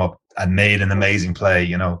just came up and made an amazing play.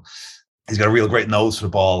 You know, he's got a real great nose for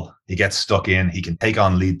the ball. He gets stuck in. He can take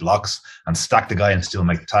on lead blocks and stack the guy and still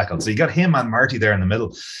make the tackle. So you got him and Marty there in the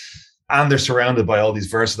middle. And they're surrounded by all these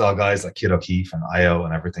versatile guys like Kid O'Keefe and Io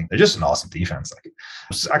and everything. They're just an awesome defense. Like,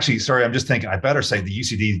 actually, sorry, I'm just thinking I better say the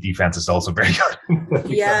UCD defense is also very good.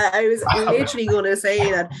 Yeah, I was literally going to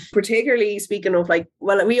say that, particularly speaking of, like,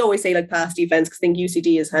 well, we always say like pass defense because I think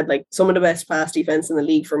UCD has had like some of the best pass defense in the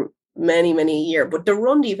league for many, many years. But the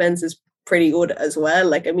run defense is pretty good as well.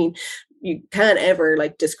 Like, I mean, you can't ever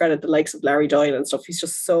like discredit the likes of Larry Doyle and stuff. He's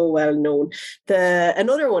just so well known.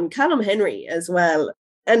 Another one, Callum Henry as well.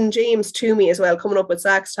 And James Toomey as well, coming up with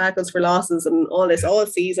sacks, tackles for losses and all this all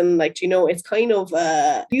season. Like, you know, it's kind of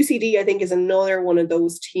UCD, I think, is another one of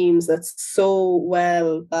those teams that's so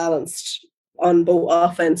well balanced on both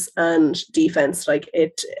offense and defense. Like,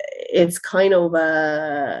 it's kind of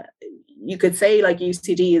you could say like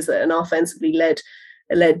UCD is an offensively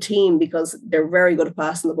led team because they're very good at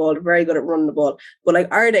passing the ball, they're very good at running the ball. But like,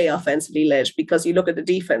 are they offensively led? Because you look at the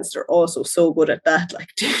defense, they're also so good at that. Like,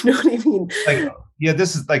 do you know what I mean? Like, yeah,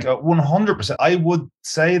 this is like 100%. I would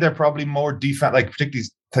say they're probably more defense. Like, particularly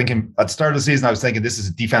thinking at the start of the season, I was thinking this is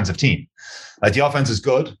a defensive team. Like, the offense is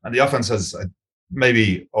good, and the offense has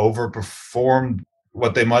maybe overperformed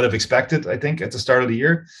what they might have expected. I think at the start of the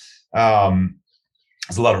year,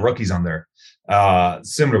 there's a lot of rookies on there.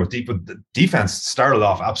 Similar with but the defense started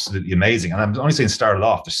off absolutely amazing. And I'm only saying started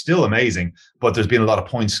off, they're still amazing, but there's been a lot of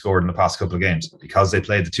points scored in the past couple of games because they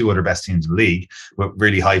played the two other best teams in the league with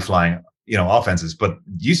really high flying, you know, offenses. But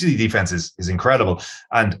UCD defense is incredible.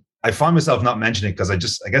 And I find myself not mentioning it because I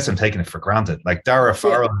guess I'm taking it for granted. Like, Dara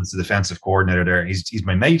Farrell is the defensive coordinator there. He's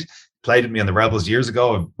my mate, played with me on the Rebels years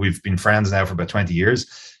ago. We've been friends now for about 20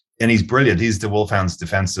 years. And he's brilliant. He's the Wolfhounds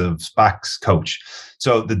defensive backs coach.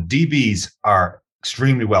 So the DBs are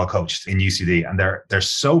extremely well coached in UCD, and they're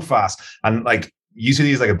so fast. And like, UCD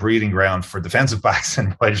is like a breeding ground for defensive backs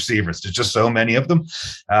and wide receivers. There's just so many of them.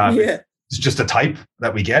 It's just a type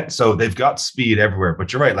that we get. So they've got speed everywhere.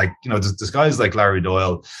 But you're right. Like, you know, there's guys like Larry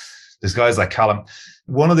Doyle, there's guys like Callum.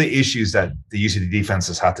 One of the issues that the UCD defense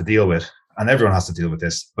has had to deal with, and everyone has to deal with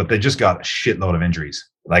this, but they just got a shitload of injuries.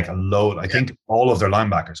 Like a load. I think all of their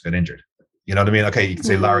linebackers got injured. You know what I mean? Okay, you can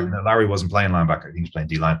say Larry wasn't playing linebacker. I think he's playing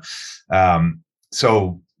D-line.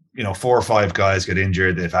 So, you know, 4 or 5 guys got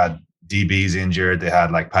injured. They've had DBs injured. They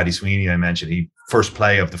had like Paddy Sweeney, I mentioned. He first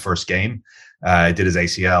play of the first game, did his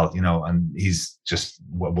ACL, you know, and he's just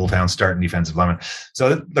Wolfhound's starting defensive lineman.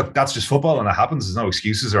 So look, that's just football, and it happens. There's no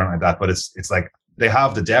excuses or anything like that. But it's like they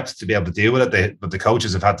have the depth to be able to deal with it. But the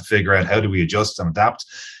coaches have had to figure out, how do we adjust and adapt?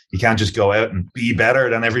 You can't just go out and be better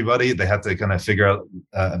than everybody. They have to kind of figure out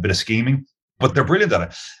a bit of scheming, but they're brilliant at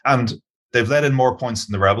it. And They've let in more points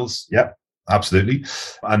than the Rebels. Yeah, absolutely.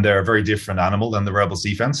 And they're a very different animal than the Rebels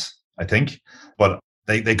defense, I think. But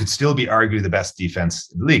they could still be arguably the best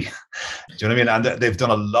defense in the league. Do you know what I mean? And they've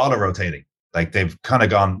done a lot of rotating. Like they've kind of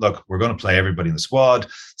gone, look, we're going to play everybody in the squad.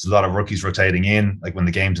 There's a lot of rookies rotating in. Like when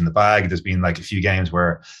the game's in the bag, there's been like a few games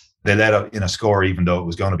where they let in a score, even though it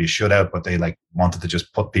was going to be a shutout, but they like wanted to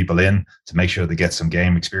just put people in to make sure they get some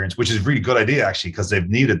game experience, which is a really good idea actually, because they've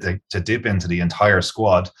needed to dip into the entire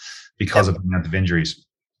squad because of the amount of injuries.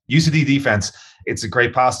 UCD defense, it's a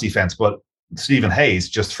great pass defense, but Stephen Hayes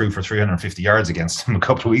just threw for 350 yards against him a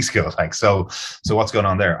couple of weeks ago. Like, so what's going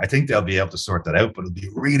on there? I think they'll be able to sort that out, but it'll be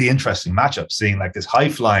a really interesting matchup, seeing like this high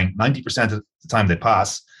flying 90% of the time they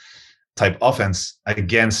pass type offense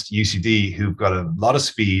against UCD, who've got a lot of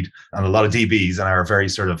speed and a lot of DBs and are a very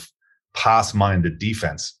sort of pass-minded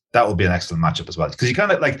defense. That will be an excellent matchup as well. Because you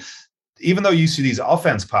kind of like, even though UCD's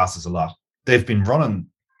offense passes a lot, they've been running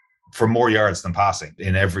for more yards than passing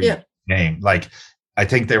in every game. Like, I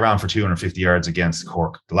think they ran for 250 yards against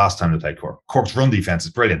Cork the last time they played Cork. Cork's run defense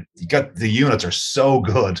is brilliant. The units are so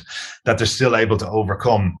good that they're still able to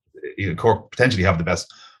overcome. Cork potentially have the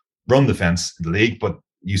best run defense in the league, but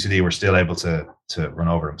UCD were still able to run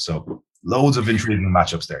over them. So loads of intriguing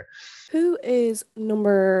matchups there. Who is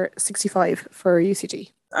number 65 for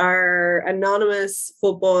UCD? Our anonymous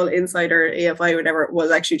football insider, AFI, whatever, was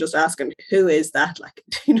actually just asking, who is that? Like,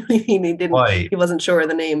 you know what I mean? He wasn't sure of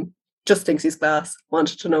the name. Just thinks he's class.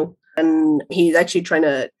 Wanted to know, and he's actually trying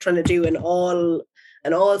to do an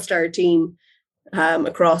all-star team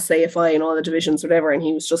across AFI and all the divisions, whatever. And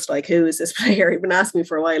he was just like, "Who is this player?" He'd been asking me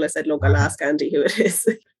for a while. I said, "Look, I'll ask Andy who it is."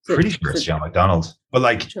 Pretty sure it's John McDonald, but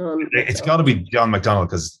like, it's got to be John McDonald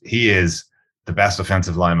because he is the best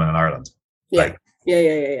offensive lineman in Ireland. Yeah, like,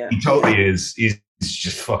 yeah. He totally is. He's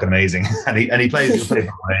just fucking amazing, and he plays.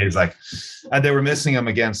 He's like, and they were missing him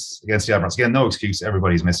against the Admirals. Again, no excuse.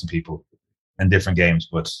 Everybody's missing people in different games,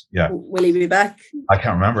 but yeah. Will he be back? I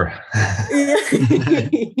can't remember.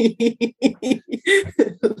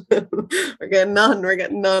 We're getting none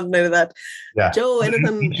out of that. Yeah, Joe,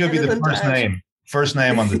 he should be the first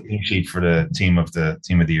name on the team sheet for the team of the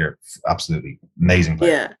year. Absolutely amazing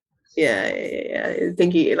player. Yeah. I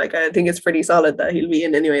think it's pretty solid that he'll be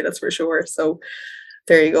in anyway. That's for sure. So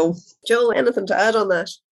there you go, Joe. Anything to add on that?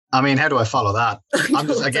 I mean, how do I follow that? I'm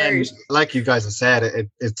just, again, like you guys have said,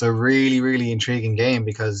 it's a really, really intriguing game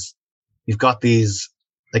because you've got these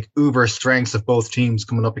like uber strengths of both teams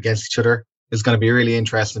coming up against each other. It's going to be really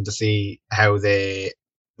interesting to see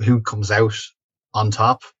who comes out on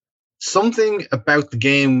top. Something about the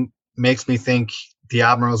game makes me think the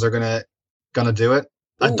Admirals are gonna do it.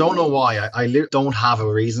 I don't know why. I don't have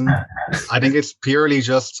a reason. I think it's purely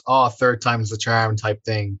just, third time's the charm type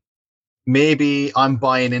thing. Maybe I'm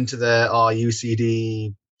buying into the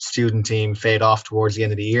UCD student team fade off towards the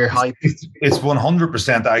end of the year hype. It's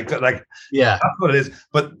 100%. Yeah, that's what it is.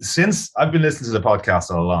 But since I've been listening to the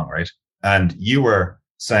podcast all along, right? And you were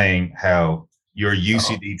saying how you're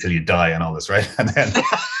UCD till you die and all this, right? And then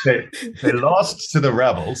they lost to the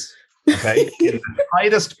Rebels, okay, in the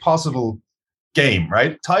tightest possible game,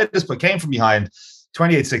 right? Tightest, but came from behind,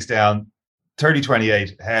 28-6 down,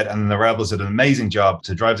 30-28 ahead, and then the Rebels did an amazing job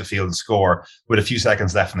to drive the field and score with a few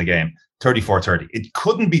seconds left in the game, 34-30. It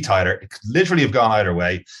couldn't be tighter. It could literally have gone either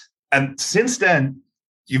way. And since then,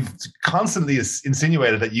 you've constantly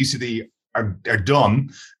insinuated that UCD are done,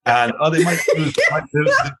 and they might lose.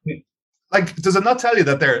 Like, does it not tell you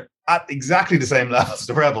that they're at exactly the same level as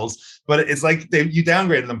the Rebels? But it's like you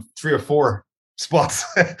downgraded them 3 or 4 spots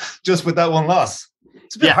just with that one loss.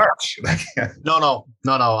 It's a bit harsh. No.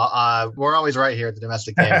 We're always right here at the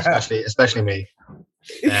domestic game, especially me.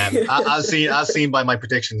 As seen by my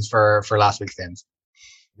predictions for last week's games.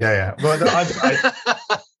 Yeah. Well,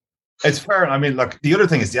 it's fair. I mean, look, the other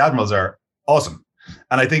thing is the Admirals are awesome,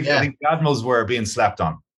 and I think the Admirals were being slept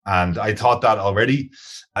on, and I thought that already.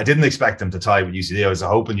 I didn't expect them to tie with UCD. I was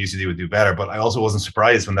hoping UCD would do better, but I also wasn't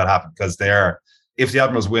surprised when that happened because if the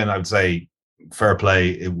Admirals win, I would say fair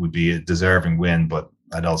play. It would be a deserving win, but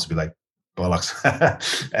I'd also be like bollocks.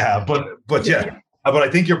 But I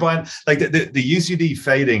think you're buying like the UCD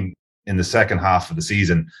fading in the second half of the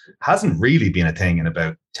season hasn't really been a thing in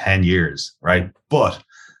about 10 years, right? But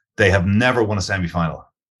they have never won a semi-final.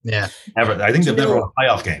 Yeah, ever. I think they've never won a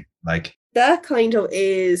playoff game. Like, that kind of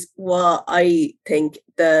is what I think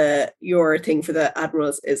your thing for the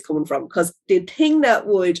Admirals is coming from. Because the thing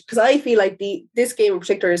because I feel like this game in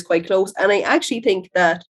particular is quite close. And I actually think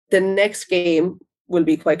that the next game will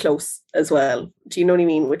be quite close as well. Do you know what I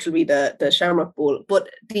mean? Which will be the Shamrock Bowl. But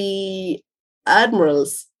the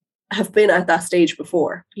Admirals have been at that stage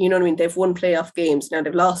before. You know what I mean? They've won playoff games. Now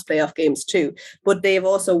they've lost playoff games too, but they've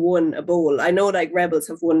also won a bowl. I know like Rebels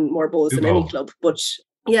have won more bowls than any club, but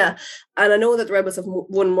yeah. And I know that the Rebels have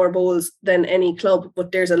won more bowls than any club,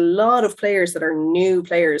 but there's a lot of players that are new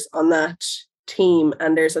players on that team.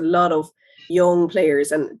 And there's a lot of young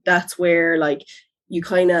players. And that's where like you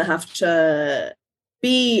kind of have to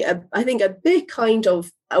be, I think, a bit kind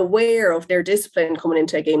of aware of their discipline coming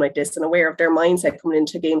into a game like this and aware of their mindset coming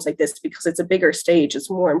into games like this, because it's a bigger stage. It's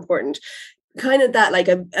more important. Kind of that like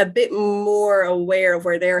a bit more aware of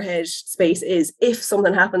where their head space is if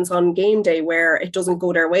something happens on game day where it doesn't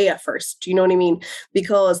go their way at first. Do you know what I mean?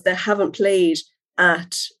 Because they haven't played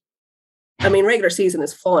at, I mean, regular season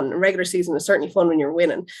is fun. Regular season is certainly fun when you're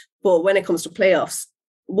winning. But when it comes to playoffs,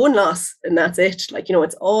 one loss and that's it. Like, you know,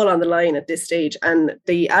 it's all on the line at this stage. And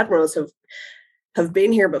the Admirals have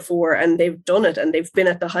been here before and they've done it and they've been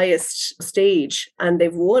at the highest stage and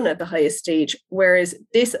they've won at the highest stage. Whereas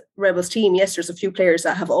this Rebels team, yes, there's a few players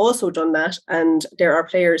that have also done that. And there are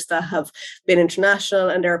players that have been international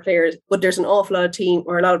and there are players, but there's an awful lot of team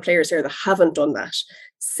or a lot of players here that haven't done that.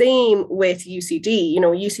 Same with UCD. You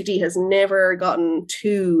know, UCD has never gotten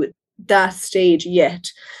to that stage yet.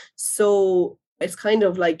 So it's kind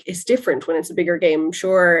of like, it's different when it's a bigger game. I'm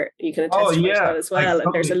sure you can attest to that as well.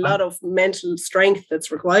 And there's a lot of mental strength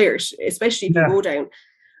that's required, especially if you go down.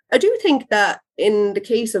 I do think that in the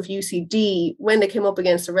case of UCD, when they came up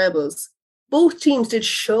against the Rebels, both teams did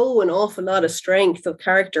show an awful lot of strength of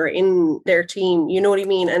character in their team. You know what I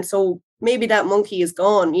mean? And so maybe that monkey is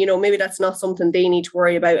gone. You know, maybe that's not something they need to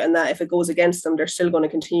worry about, and that if it goes against them, they're still going to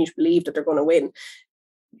continue to believe that they're going to win.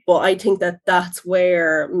 But I think that that's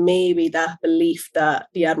where maybe that belief that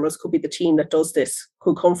the Admirals could be the team that does this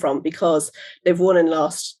could come from, because they've won and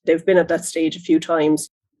lost. They've been at that stage a few times.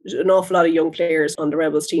 There's an awful lot of young players on the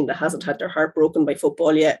Rebels team that hasn't had their heart broken by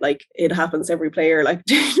football yet. Like, it happens to every player. Like,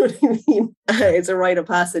 do you know what I mean? It's a rite of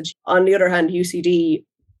passage. On the other hand, UCD,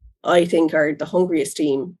 I think, are the hungriest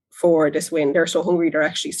team for this win. They're so hungry, they're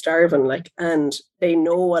actually starving, like, and they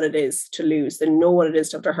know what it is to lose. They know what it is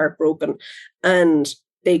to have their heart broken. And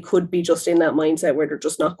they could be just in that mindset where they're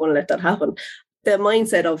just not going to let that happen. The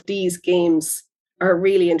mindset of these games are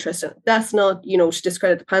really interesting. That's not, you know, to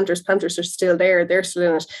discredit the Panthers. Panthers are still there. They're still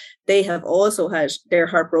in it. They have also had their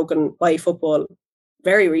heart broken by football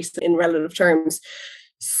very recent in relative terms.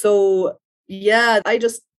 So, yeah, I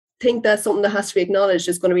just think that's something that has to be acknowledged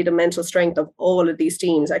is going to be the mental strength of all of these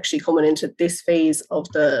teams actually coming into this phase of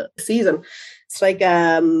the season. It's like,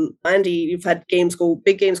 Andy, you've had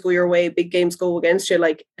big games go your way, big games go against you.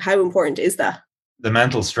 Like, how important is that? The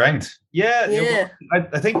mental strength. Yeah.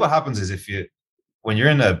 I think what happens is when you're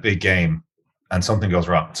in a big game and something goes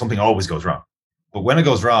wrong, something always goes wrong. But when it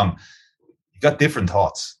goes wrong, you've got different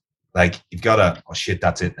thoughts. Like, you've got to, oh shit,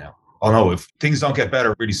 that's it now. Oh no, if things don't get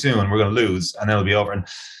better really soon, we're going to lose and then it'll be over. And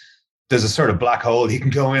there's a sort of black hole you can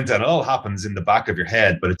go into, and it all happens in the back of your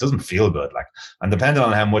head, but it doesn't feel good. Like, and depending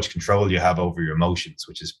on how much control you have over your emotions,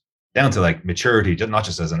 which is down to like maturity, not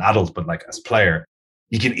just as an adult, but like as a player,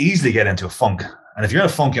 you can easily get into a funk. And if you're in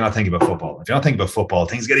a funk, you're not thinking about football. If you're not thinking about football,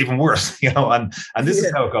 things get even worse, you know. And this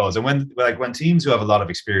is how it goes. And when teams who have a lot of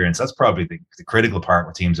experience, that's probably the critical part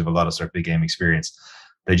with teams who have a lot of sort of big game experience.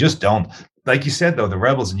 They just don't. Like you said, though, the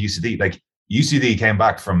Rebels and UCD, like UCD came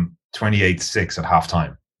back from 28-6 at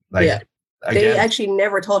halftime. Like, again, they actually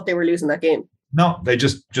never thought they were losing that game. No, they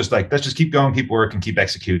just like, let's just keep going, keep working, keep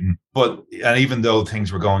executing. And even though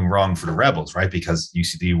things were going wrong for the Rebels, right, because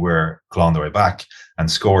UCD were clawing their way back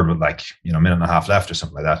and scored with like, you know, a minute and a half left or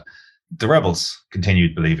something like that, the Rebels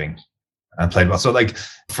continued believing and played well. So like,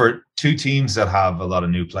 for two teams that have a lot of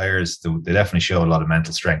new players, they definitely show a lot of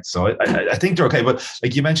mental strength. So I think they're okay. But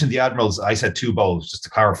like you mentioned, the Admirals, I said 2 bowls, just to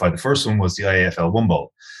clarify. The first one was the IAFL 1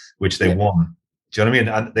 bowl, which they won. Do you know what I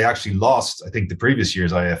mean? And they actually lost, I think, the previous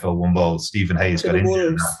year's IFL 1 bowl. Stephen Hayes got injured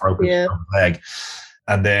and broke his leg.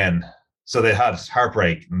 And then, so they had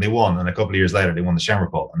heartbreak and they won. And a couple of years later, they won the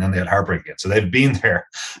Shamrock Bowl. And then they had heartbreak again. So they've been there.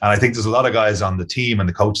 And I think there's a lot of guys on the team and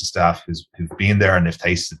the coaching staff who've been there and they've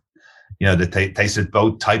tasted, you know, they tasted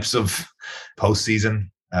both types of postseason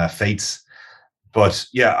fates. But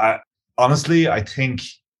yeah, honestly, I think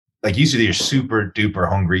like UCD are super duper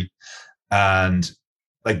hungry. And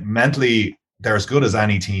like mentally, they're as good as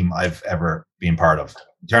any team I've ever been part of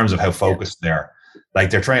in terms of how focused they are.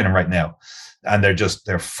 Like, they're training right now and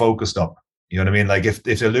they're focused up. You know what I mean? Like, if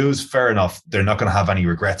they lose, fair enough, they're not going to have any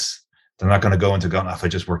regrets. They're not going to go into going, if I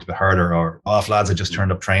just worked a bit harder, or off lads, I just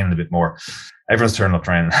turned up training a bit more. Everyone's turning up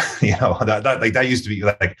training. You know, that used to be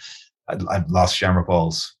like, I've lost Shamrock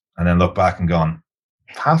Balls and then look back and gone,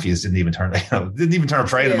 half of you didn't even turn up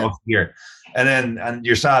training most of the year. And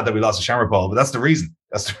you're sad that we lost the Shamrock Bowl, but that's the reason.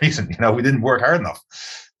 We didn't work hard enough.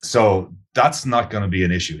 So that's not going to be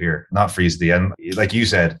an issue here, not for UCD. And like you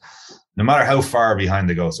said, no matter how far behind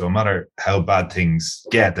they go, so no matter how bad things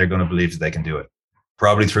get, they're going to believe that they can do it.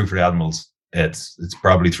 Probably true for the Admirals. It's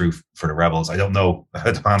probably true for the Rebels. I don't know.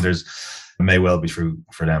 The Panthers may well be true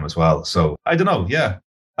for them as well. So I don't know. Yeah,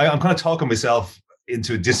 I'm kind of talking myself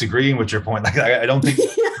into disagreeing with your point. Like I don't think,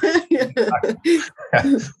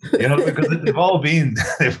 because they've all been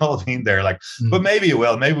there. Like, but maybe it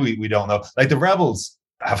will. Maybe we don't know. Like the Rebels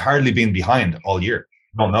have hardly been behind all year.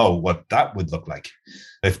 Don't know what that would look like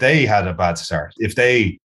if they had a bad start. If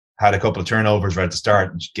they had a couple of turnovers right at the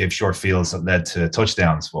start and gave short fields that led to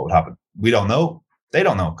touchdowns, what would happen? We don't know. They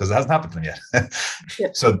don't know because it hasn't happened to them yet. Yeah.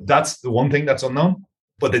 So that's the one thing that's unknown.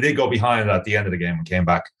 But they did go behind at the end of the game and came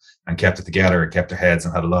back and kept it together and kept their heads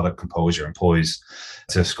and had a lot of composure and poise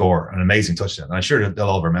to score an amazing touchdown. And I'm sure they'll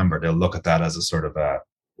all remember. They'll look at that as a sort of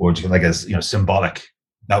symbolic.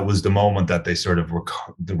 That was the moment that they sort of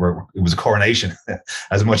it was a coronation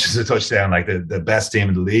as much as a touchdown, like the best team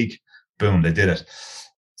in the league. Boom, they did it.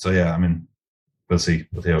 So yeah, I mean, we'll see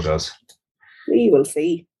how it goes. We will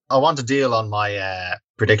see. I want to deal on my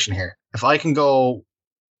prediction here. If I can go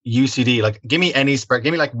UCD, like give me any spread,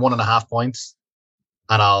 give me like 1.5 points,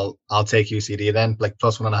 and I'll take UCD then, like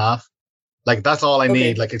plus 1.5. Like that's all I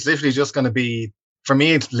need. Like it's literally just going to be, for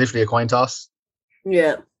me, it's literally a coin toss.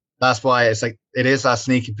 Yeah. That's why it's like, it is that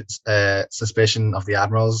sneaky suspicion of the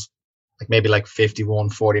Admirals, like maybe like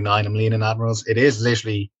 51-49. I'm leaning Admirals. It is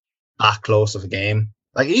literally that close of a game.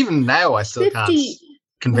 Like even now, I still can't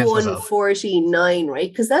convince myself. 149,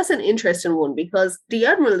 right? Because that's an interesting one, because the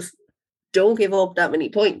Admirals don't give up that many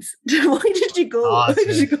points. Why did you go? Why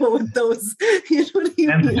did you go with those? You know what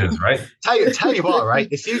I mean? Right? Tell you what, right?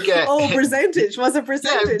 If you get percentage, was a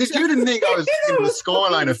percentage? Yeah, you didn't think I was thinking the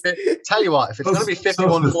scoreline of it. Tell you what, if it's going to be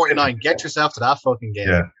 51-49, get yourself to that fucking game.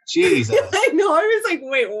 Yeah. Jesus. Yeah, I know. I was like,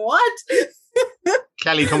 wait, what?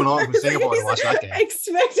 Kelly coming home from Singapore to watch that game.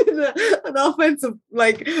 Expected an offensive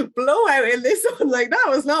blowout in this one. Like that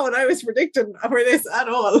was not what I was predicting for this at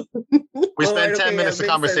all. We spent 10 minutes of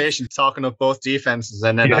conversation talking up both defenses,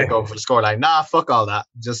 and then I go for the scoreline. Nah, fuck all that.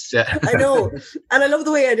 Just I know, and I love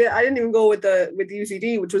the way I did. I didn't even go with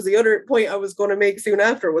UCD, which was the other point I was going to make soon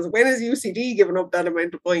after. Was when is UCD giving up that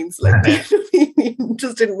amount of points? Like, it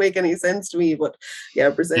just didn't make any sense to me. But yeah,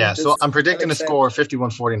 yeah. So I'm predicting a score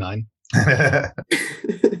 51-49.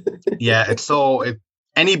 Yeah,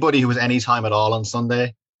 anybody who was any time at all on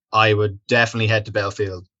Sunday, I would definitely head to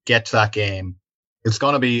Belfield, get to that game. It's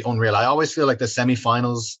going to be unreal. I always feel like the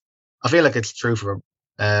semi-finals, I feel like it's true for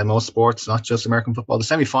most sports, not just American football. The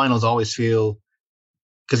semi-finals always feel,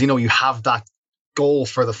 because you have that goal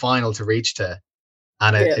for the final to reach to,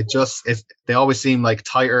 and they always seem like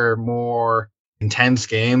tighter, more intense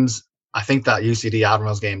games. I think that UCD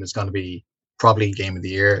Admirals game is going to be probably game of the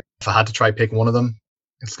year. If I had to try pick one of them,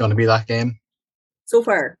 it's going to be that game. So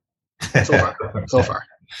far.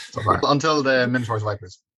 Until the Minotaurs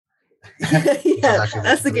Vipers. Yeah,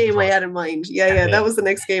 that's the game I had in mind. Yeah, that was the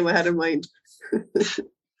next game I had in mind.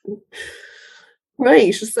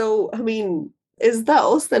 Right. So, I mean, is that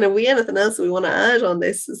us then? Have we anything else we want to add on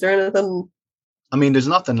this? Is there anything? I mean, there's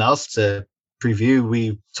nothing else to preview.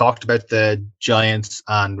 We talked about the Giants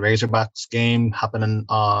and Razorbacks game happening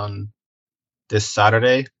on this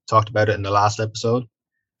Saturday. Talked about it in the last episode.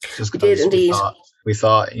 Just did indeed. We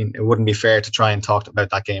thought it wouldn't be fair to try and talk about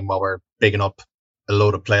that game while we're bigging up a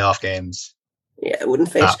load of playoff games. Yeah, it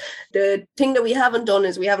wouldn't fit. The thing that we haven't done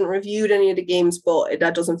is we haven't reviewed any of the games, but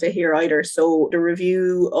that doesn't fit here either. So the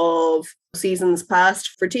review of seasons past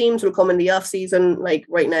for teams will come in the off season. Like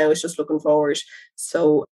right now, it's just looking forward.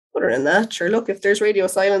 So other than that, sure. Look, if there's radio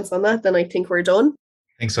silence on that, then I think we're done.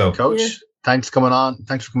 I think so, Coach. Yeah. Thanks for coming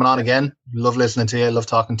on again. Love listening to you. Love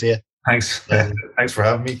talking to you. Thanks. Thanks for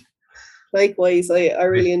having me. Likewise, I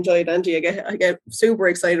really enjoyed Andy. I get super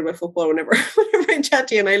excited about football whenever I chat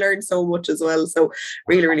to you, and I learn so much as well. So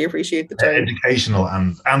really, really appreciate the time. Educational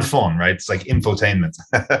and fun, right? It's like infotainment.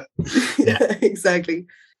 Yeah, exactly.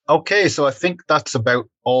 Okay, so I think that's about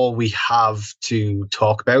all we have to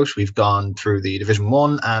talk about. We've gone through the Division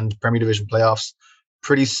 1 and Premier Division playoffs.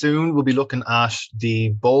 Pretty soon, we'll be looking at the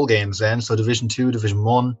bowl games then. So Division 2, Division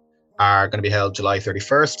 1 are going to be held July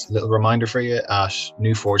 31st. A little reminder for you at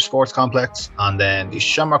New Forge Sports Complex. And then the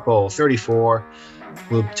Shamrock Bowl 34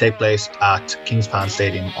 will take place at Kingspan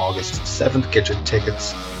Stadium August 7th. Get your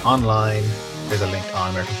tickets online. There's a link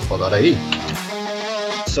on AmericanFootball.ie.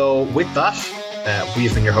 So with that,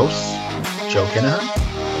 we've been your hosts, Joe Kinahan.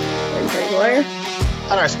 I'm Craig Wire.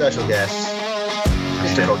 And our special guest,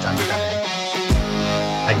 Mr. Coach Andy Dennehy.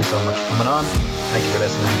 Thank you so much for coming on. Thank you for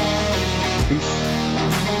listening. Peace.